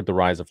Dark Lord, The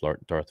Rise of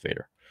Darth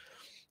Vader.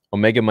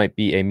 Omega might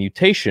be a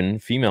mutation,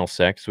 female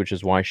sex, which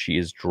is why she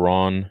is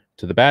drawn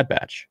to the Bad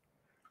Batch.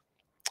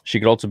 She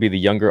could also be the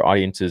younger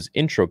audience's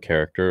intro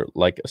character,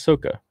 like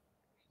Ahsoka.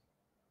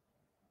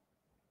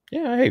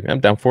 Yeah, hey, I'm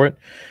down for it.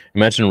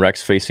 Imagine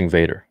Rex facing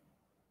Vader.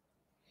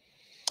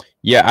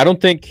 Yeah, I don't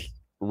think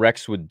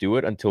Rex would do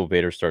it until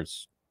Vader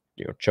starts,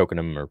 you know, choking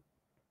him or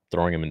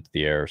throwing him into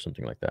the air or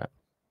something like that.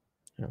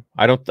 You know,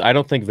 I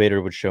don't think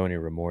Vader would show any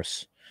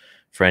remorse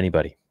for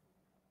anybody.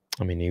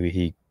 I mean,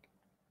 he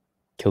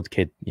killed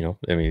Kid. You know,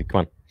 I mean, come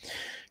on,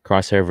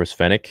 Crosshair versus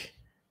Fennec.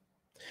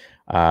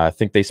 I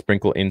think they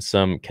sprinkle in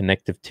some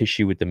connective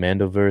tissue with the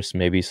Mandoverse,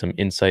 maybe some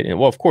insight.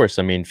 Well, of course,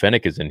 I mean,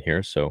 Fennec is in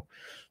here, so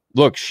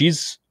look,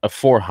 she's a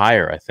 4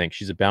 higher, I think.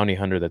 She's a bounty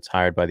hunter that's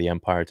hired by the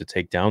Empire to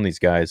take down these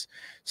guys.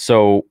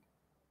 So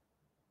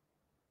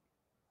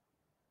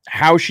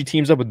how she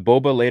teams up with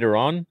Boba later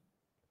on,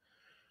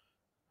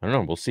 I don't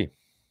know. We'll see.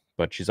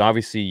 But she's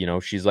obviously, you know,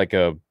 she's like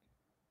a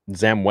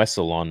Zam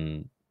Wessel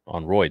on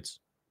roids.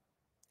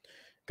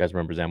 You guys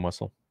remember Zam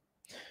Wessel?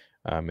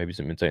 Maybe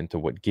some insight into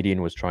what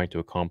Gideon was trying to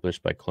accomplish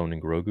by cloning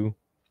Grogu.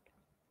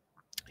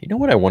 You know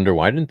what I wonder?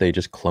 Why didn't they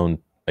just clone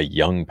a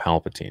young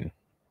Palpatine?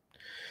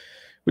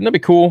 Wouldn't that be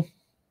cool?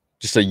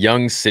 Just a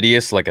young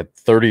Sidious, like a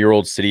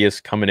 30-year-old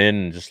Sidious coming in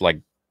and just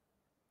like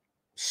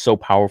so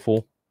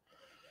powerful.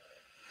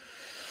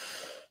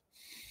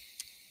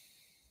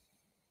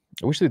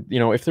 I wish they, you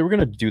know, if they were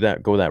going to do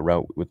that, go that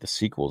route with the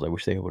sequels, I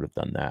wish they would have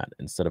done that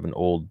instead of an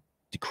old,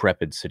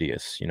 decrepit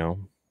Sidious, you know?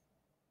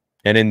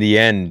 And in the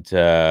end,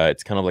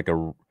 it's kind of like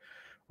a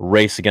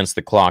race against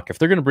the clock. If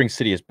they're going to bring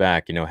Sidious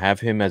back, you know, have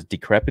him as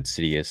decrepit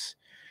Sidious,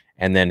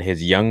 and then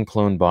his young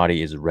clone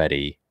body is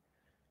ready,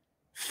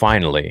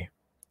 finally,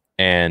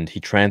 and he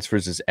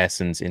transfers his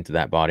essence into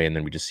that body, and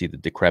then we just see the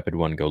decrepit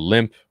one go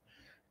limp,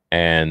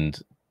 and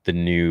the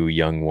new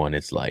young one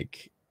is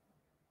like,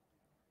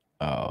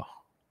 oh,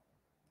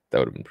 that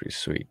would have been pretty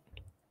sweet.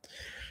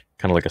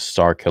 Kind of like a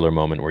Star Killer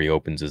moment where he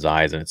opens his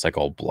eyes and it's like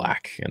all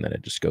black, and then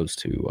it just goes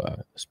to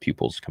his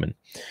pupils come in.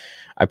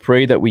 I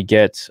pray that we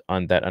get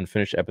on that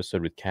unfinished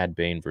episode with Cad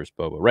Bane versus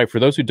Boba. Right, for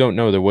those who don't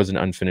know, there was an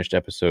unfinished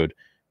episode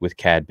with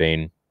Cad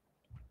Bane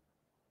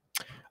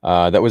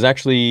that was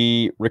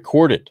actually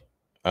recorded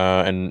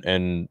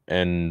and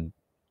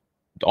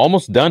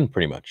almost done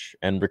pretty much,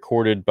 and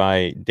recorded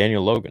by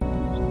Daniel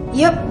Logan.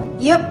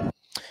 Yep.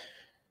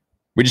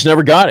 We just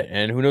never got it,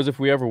 and who knows if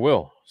we ever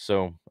will.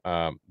 So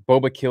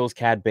Boba kills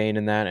Cad Bane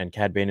in that, and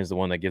Cad Bane is the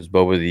one that gives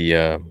Boba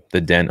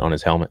the dent on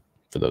his helmet,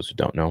 for those who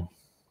don't know.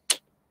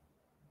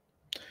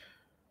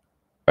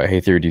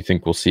 Hey Theory, do you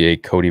think we'll see a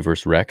Cody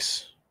versus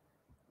Rex?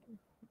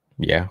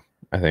 Yeah,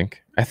 I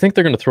think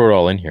they're going to throw it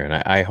all in here, and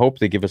I hope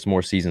they give us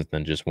more seasons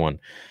than just one.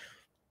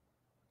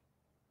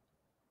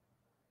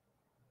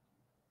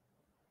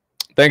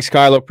 Thanks,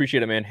 Kylo.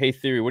 Appreciate it, man. Hey,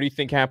 Theory, what do you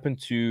think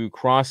happened to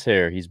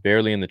Crosshair? He's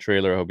barely in the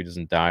trailer. I hope he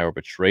doesn't die or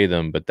betray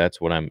them, but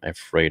that's what I'm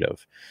afraid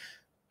of.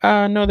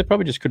 No, they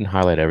probably just couldn't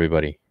highlight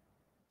everybody.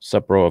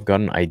 Sup, bro? I've got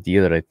an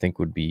idea that I think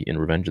would be in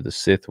Revenge of the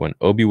Sith when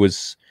Obi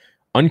was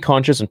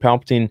unconscious and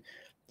Palpatine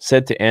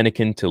said to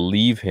Anakin to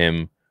leave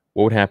him.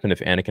 What would happen if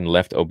Anakin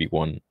left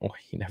Obi-Wan? Oh,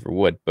 he never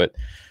would, but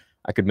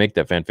I could make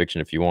that fan fiction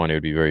if you want. It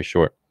would be very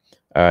short.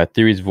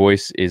 Theory's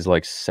voice is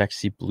like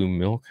sexy blue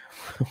milk.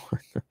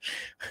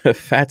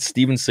 Fat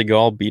Steven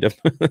Seagal beat him.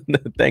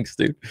 Thanks,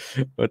 dude.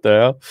 What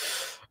the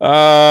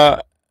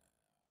hell?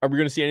 Are we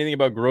going to see anything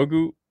about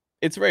Grogu?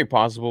 It's very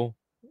possible.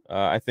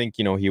 I think,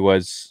 you know, he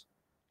was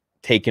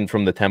taken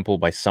from the temple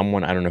by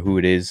someone. I don't know who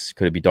it is.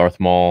 Could it be Darth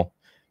Maul?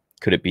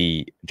 Could it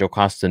be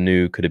Jocasta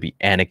Nu? Could it be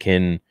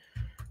Anakin?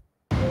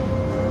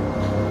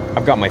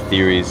 I've got my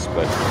theories,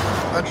 but...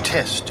 A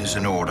test is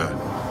in order.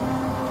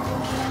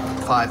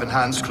 5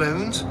 enhanced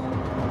clones?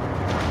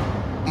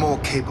 More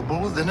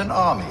capable than an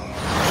army.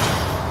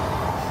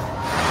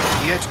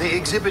 Yet they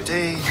exhibit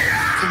a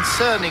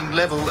concerning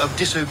level of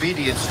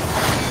disobedience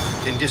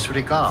in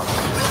disregard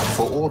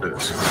for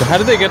orders. So how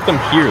did they get them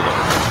here,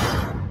 though?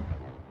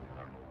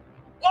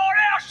 What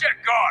else you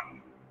got?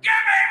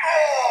 Give me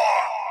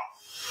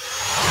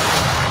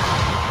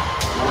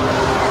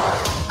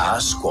more! Our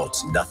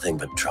squad's nothing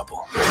but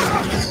trouble.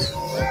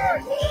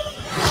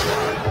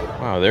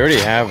 Wow, they already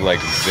have like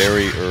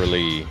very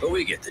early... But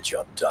we get the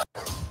job done.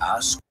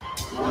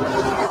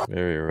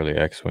 Very early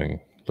X-Wing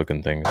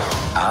looking things.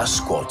 Our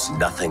squad's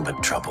nothing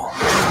but trouble.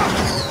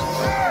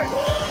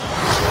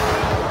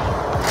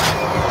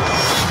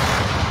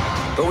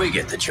 But we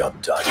get the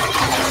job done.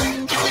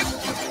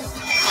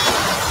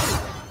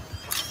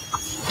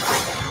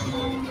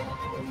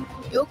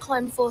 You'll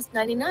climb Force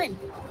 99.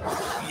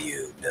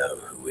 You know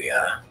who we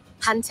are.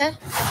 Hunter,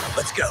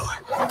 Let's go.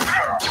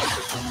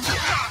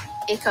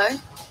 Echo,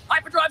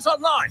 Hyperdrive's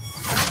online.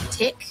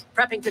 Tick,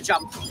 Prepping to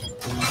jump.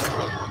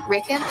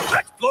 Reckon,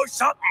 Let's blow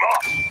something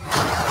up.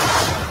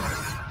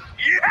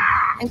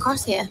 Yeah! and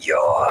Crosshair.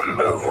 Your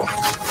move.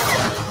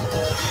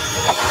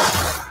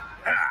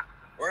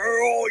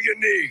 We're all you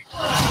need.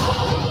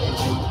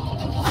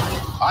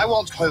 I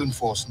want Clone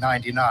Force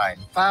 99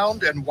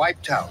 found and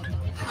wiped out.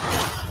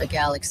 The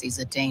galaxy's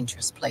a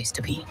dangerous place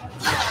to be.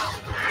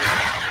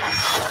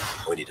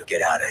 We need to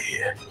get out of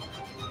here.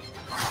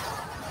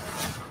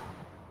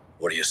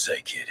 What do you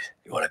say, kid?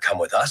 You want to come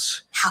with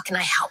us? How can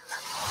I help?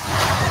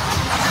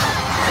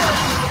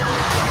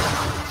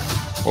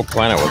 What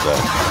planet was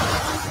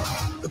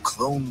that? The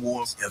Clone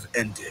Wars have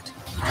ended.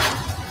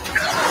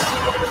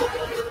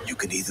 You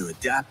can either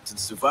adapt and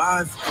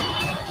survive,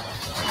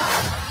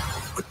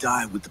 or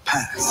die with the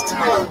past.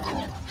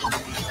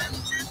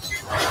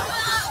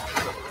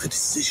 The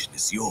decision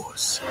is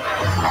yours.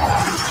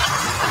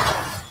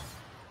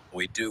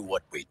 We do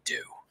what we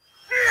do.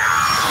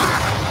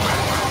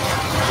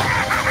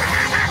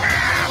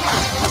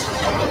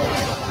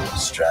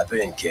 Strap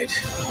in, kid.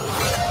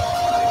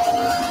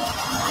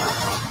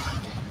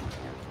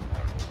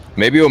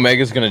 Maybe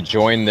Omega's gonna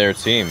join their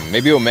team.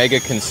 Maybe Omega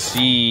can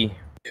see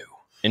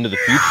into the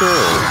future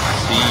or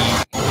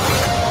see.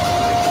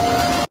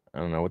 I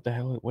don't know what the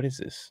hell. What is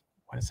this?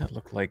 Why does that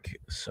look like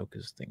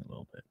Ahsoka's thing a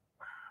little bit?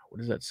 What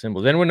is that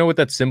symbol? Does anyone know what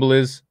that symbol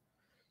is?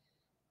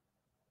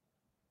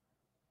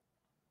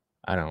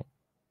 I don't.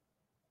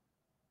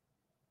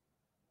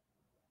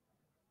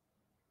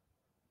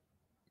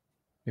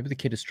 Maybe the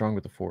kid is strong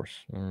with the Force.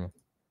 I don't know.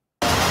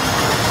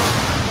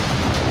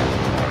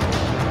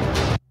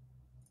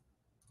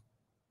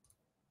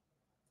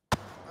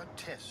 A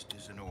test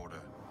is in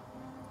order.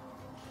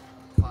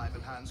 5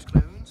 enhanced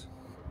clones.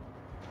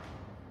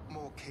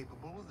 More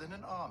capable than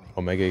an army.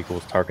 Omega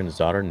equals Tarkin's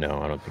daughter?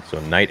 No, I don't think so.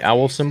 Night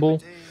owl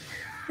symbol?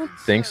 I don't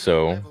think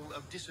so. Level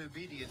of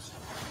disobedience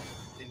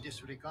in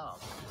disregard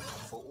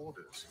for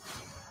orders.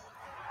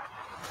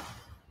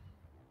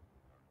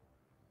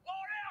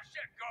 What else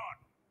you got?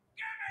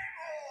 Give me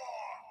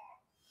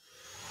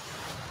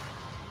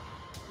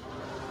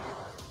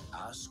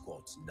more! Our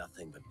squad's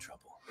nothing but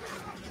trouble.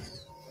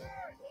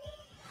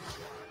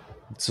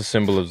 It's a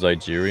symbol of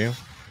Nigeria.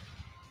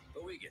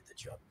 But we get the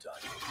job done.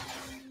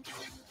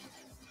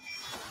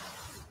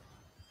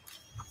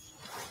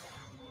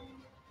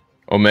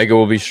 Omega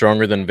will be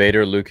stronger than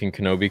Vader, Luke, and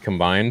Kenobi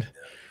combined.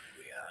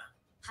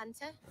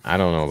 Hunter, I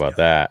don't know about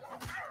that.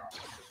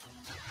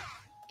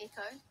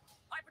 Echo,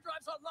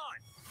 Hyperdrive's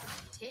online.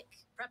 Tick,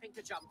 Prepping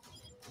to jump.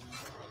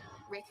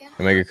 Reckon,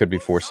 Omega could be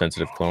Force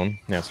sensitive clone.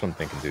 Yeah, that's what I'm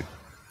thinking, dude.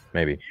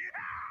 Maybe.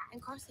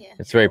 and Crosshair.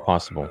 It's very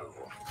possible.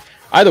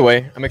 Either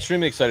way, I'm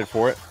extremely excited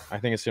for it. I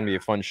think it's going to be a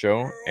fun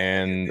show,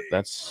 and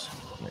that's...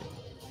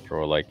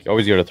 Throw a like.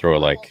 Always got to throw a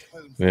like.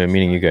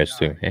 Meaning you guys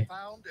too, hey?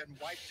 Found and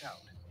wiped out.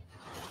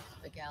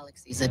 The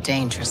galaxy's a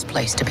dangerous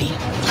place to be.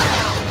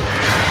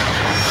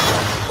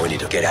 We need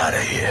to get out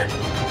of here.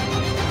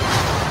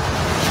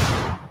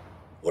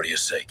 What do you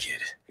say, kid?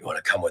 You want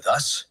to come with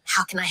us?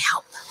 How can I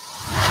help?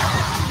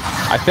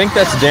 I think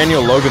that's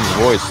Daniel Logan's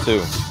voice, too.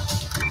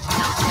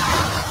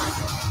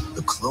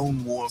 The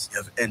Clone Wars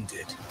have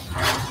ended.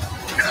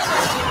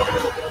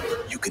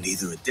 You can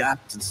either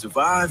adapt and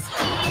survive,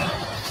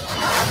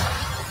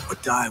 or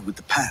die with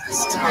the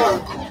past.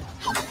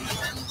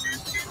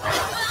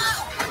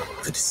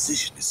 The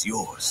decision is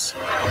yours.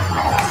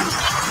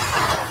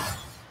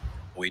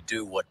 We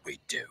do what we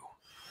do.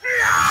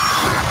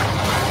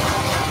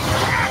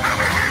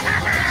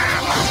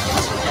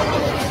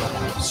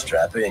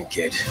 Strap in,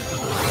 kid.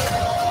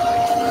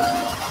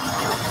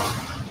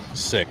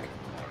 Sick.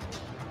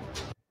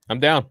 I'm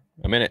down.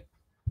 I'm in it.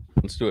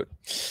 Let's do it.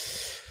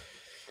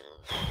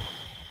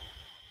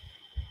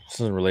 This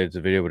isn't related to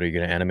the video, but are you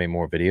going to animate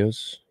more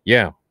videos?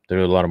 Yeah, there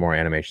are a lot of more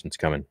animations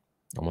coming.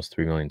 Almost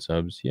 3 million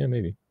subs. Yeah,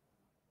 maybe.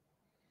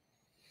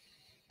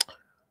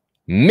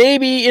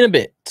 Maybe in a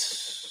bit.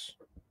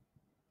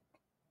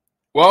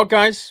 Well,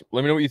 guys,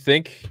 let me know what you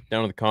think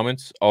down in the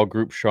comments. All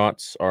group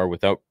shots are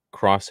without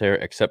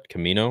Crosshair except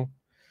Camino.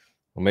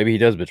 Well, maybe he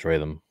does betray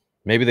them.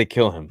 Maybe they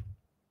kill him.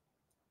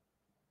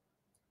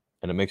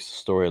 And it makes the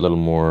story a little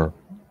more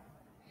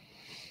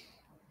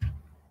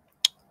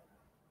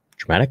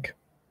dramatic.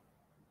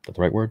 Is that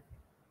the right word?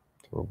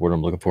 The word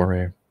I'm looking for right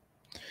here.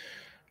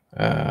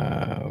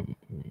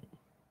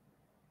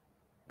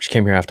 Just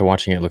came here after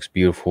watching it. It looks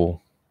beautiful.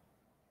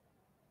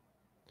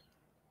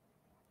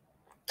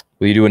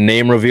 Will you do a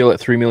name reveal at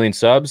 3 million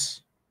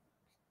subs?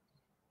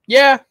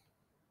 Yeah.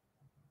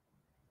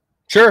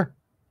 Sure.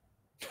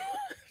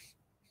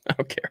 I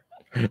don't care.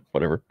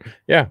 Whatever.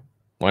 Yeah.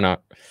 Why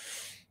not?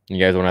 You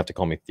guys don't have to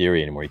call me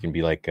Theory anymore. You can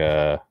be like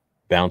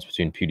bounce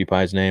between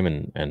PewDiePie's name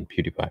and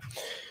PewDiePie.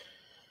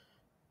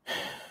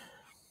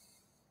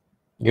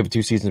 Give it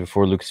 2 seasons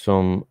before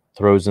Lucasfilm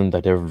throws in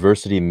that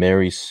diversity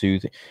marries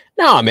soothing.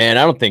 No, man,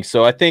 I don't think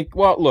so. I think,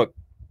 well, look,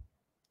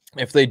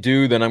 if they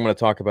do, then I'm going to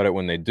talk about it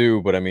when they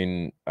do. But I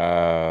mean,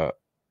 I'm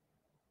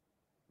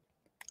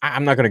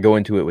not going to go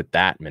into it with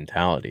that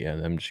mentality.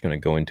 I'm just going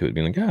to go into it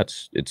being like, yeah,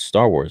 it's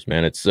Star Wars,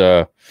 man. It's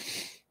they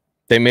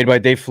made by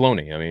Dave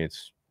Filoni. I mean,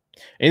 it's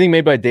anything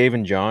made by Dave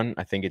and John.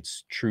 I think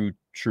it's true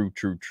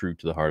to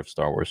the heart of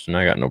Star Wars. And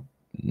I got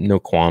no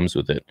qualms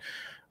with it.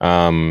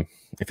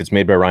 If it's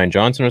made by Ryan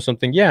Johnson or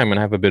something, yeah, I'm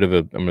gonna have a bit of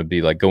I'm gonna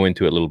be like go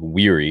into it a little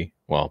weary.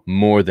 Well,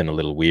 more than a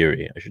little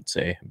weary, I should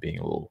say. I'm being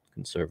a little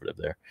conservative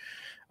there.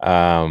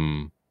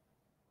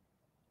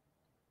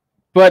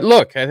 But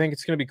look, I think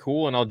it's gonna be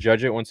cool, and I'll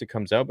judge it once it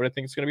comes out. But I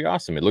think it's gonna be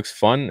awesome. It looks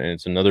fun, and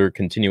it's another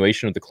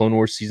continuation of the Clone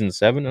Wars season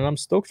 7, and I'm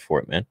stoked for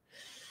it, man.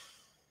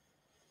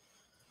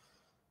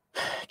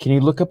 Can you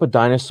look up a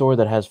dinosaur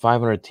that has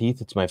 500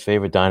 teeth? It's my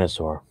favorite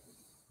dinosaur.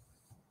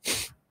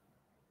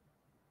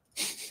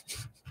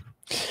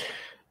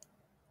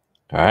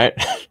 All right.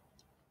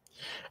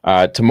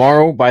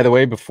 Tomorrow, by the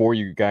way, before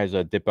you guys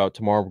dip out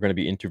tomorrow, we're going to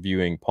be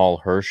interviewing Paul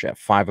Hirsch at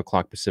 5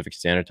 o'clock Pacific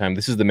Standard Time.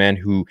 This is the man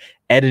who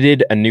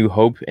edited A New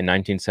Hope in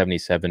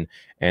 1977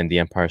 and The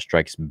Empire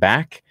Strikes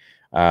Back,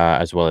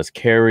 as well as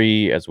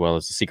Carrie, as well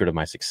as The Secret of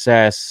My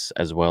Success,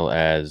 as well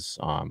as,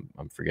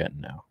 I'm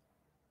forgetting now,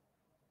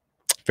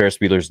 Ferris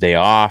Bueller's Day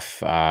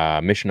Off,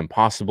 Mission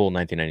Impossible,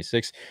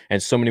 1996,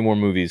 and so many more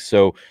movies.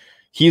 So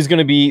he's going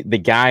to be the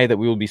guy that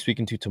we will be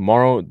speaking to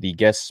tomorrow, the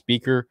guest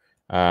speaker.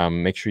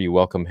 Make sure you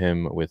welcome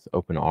him with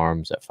open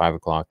arms at 5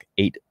 o'clock,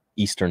 8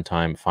 Eastern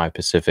Time, 5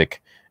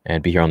 Pacific,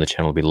 and be here on the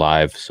channel, be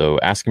live. So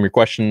ask him your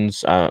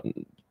questions.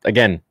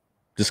 Again,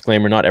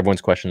 disclaimer, not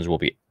everyone's questions will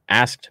be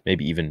asked,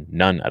 maybe even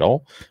none at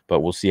all, but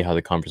we'll see how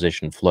the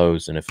conversation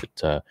flows. And if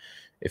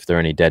there are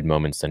any dead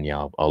moments, then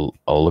yeah, I'll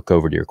look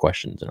over to your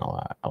questions and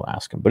I'll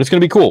ask him. But it's going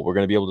to be cool. We're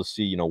going to be able to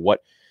see,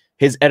 what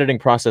his editing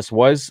process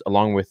was,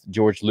 along with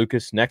George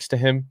Lucas next to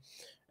him,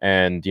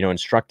 and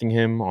instructing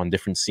him on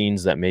different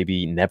scenes that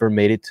maybe never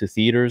made it to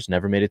theaters,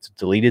 never made it to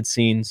deleted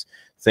scenes,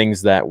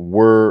 things that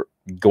were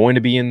going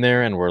to be in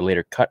there and were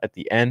later cut at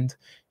the end.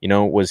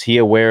 Was he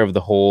aware of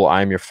the whole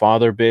 "I'm your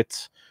father"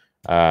 bit?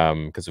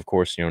 Because of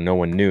course, no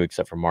one knew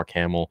except for Mark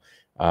Hamill,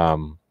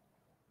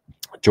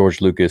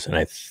 George Lucas, and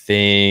I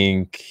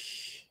think,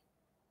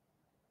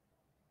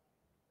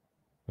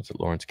 was it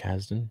Lawrence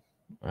Kasdan?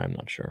 I'm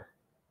not sure.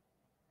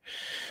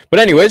 But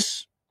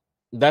anyways,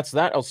 that's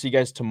that. I'll see you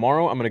guys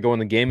tomorrow. I'm going to go on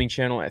the gaming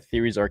channel at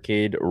Theories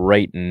Arcade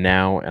right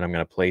now, and I'm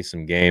going to play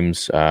some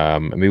games.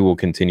 Maybe we'll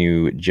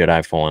continue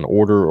Jedi Fallen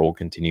Order, or we'll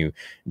continue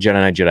Jedi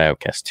Knight, Jedi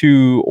Outcast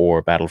 2,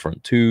 or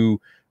Battlefront 2.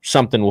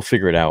 Something. We'll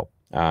figure it out.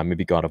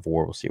 Maybe God of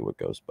War. We'll see how it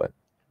goes. But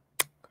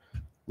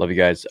love you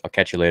guys. I'll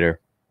catch you later,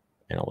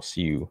 and I will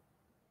see you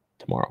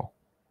tomorrow.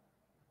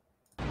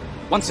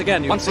 Once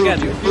again, you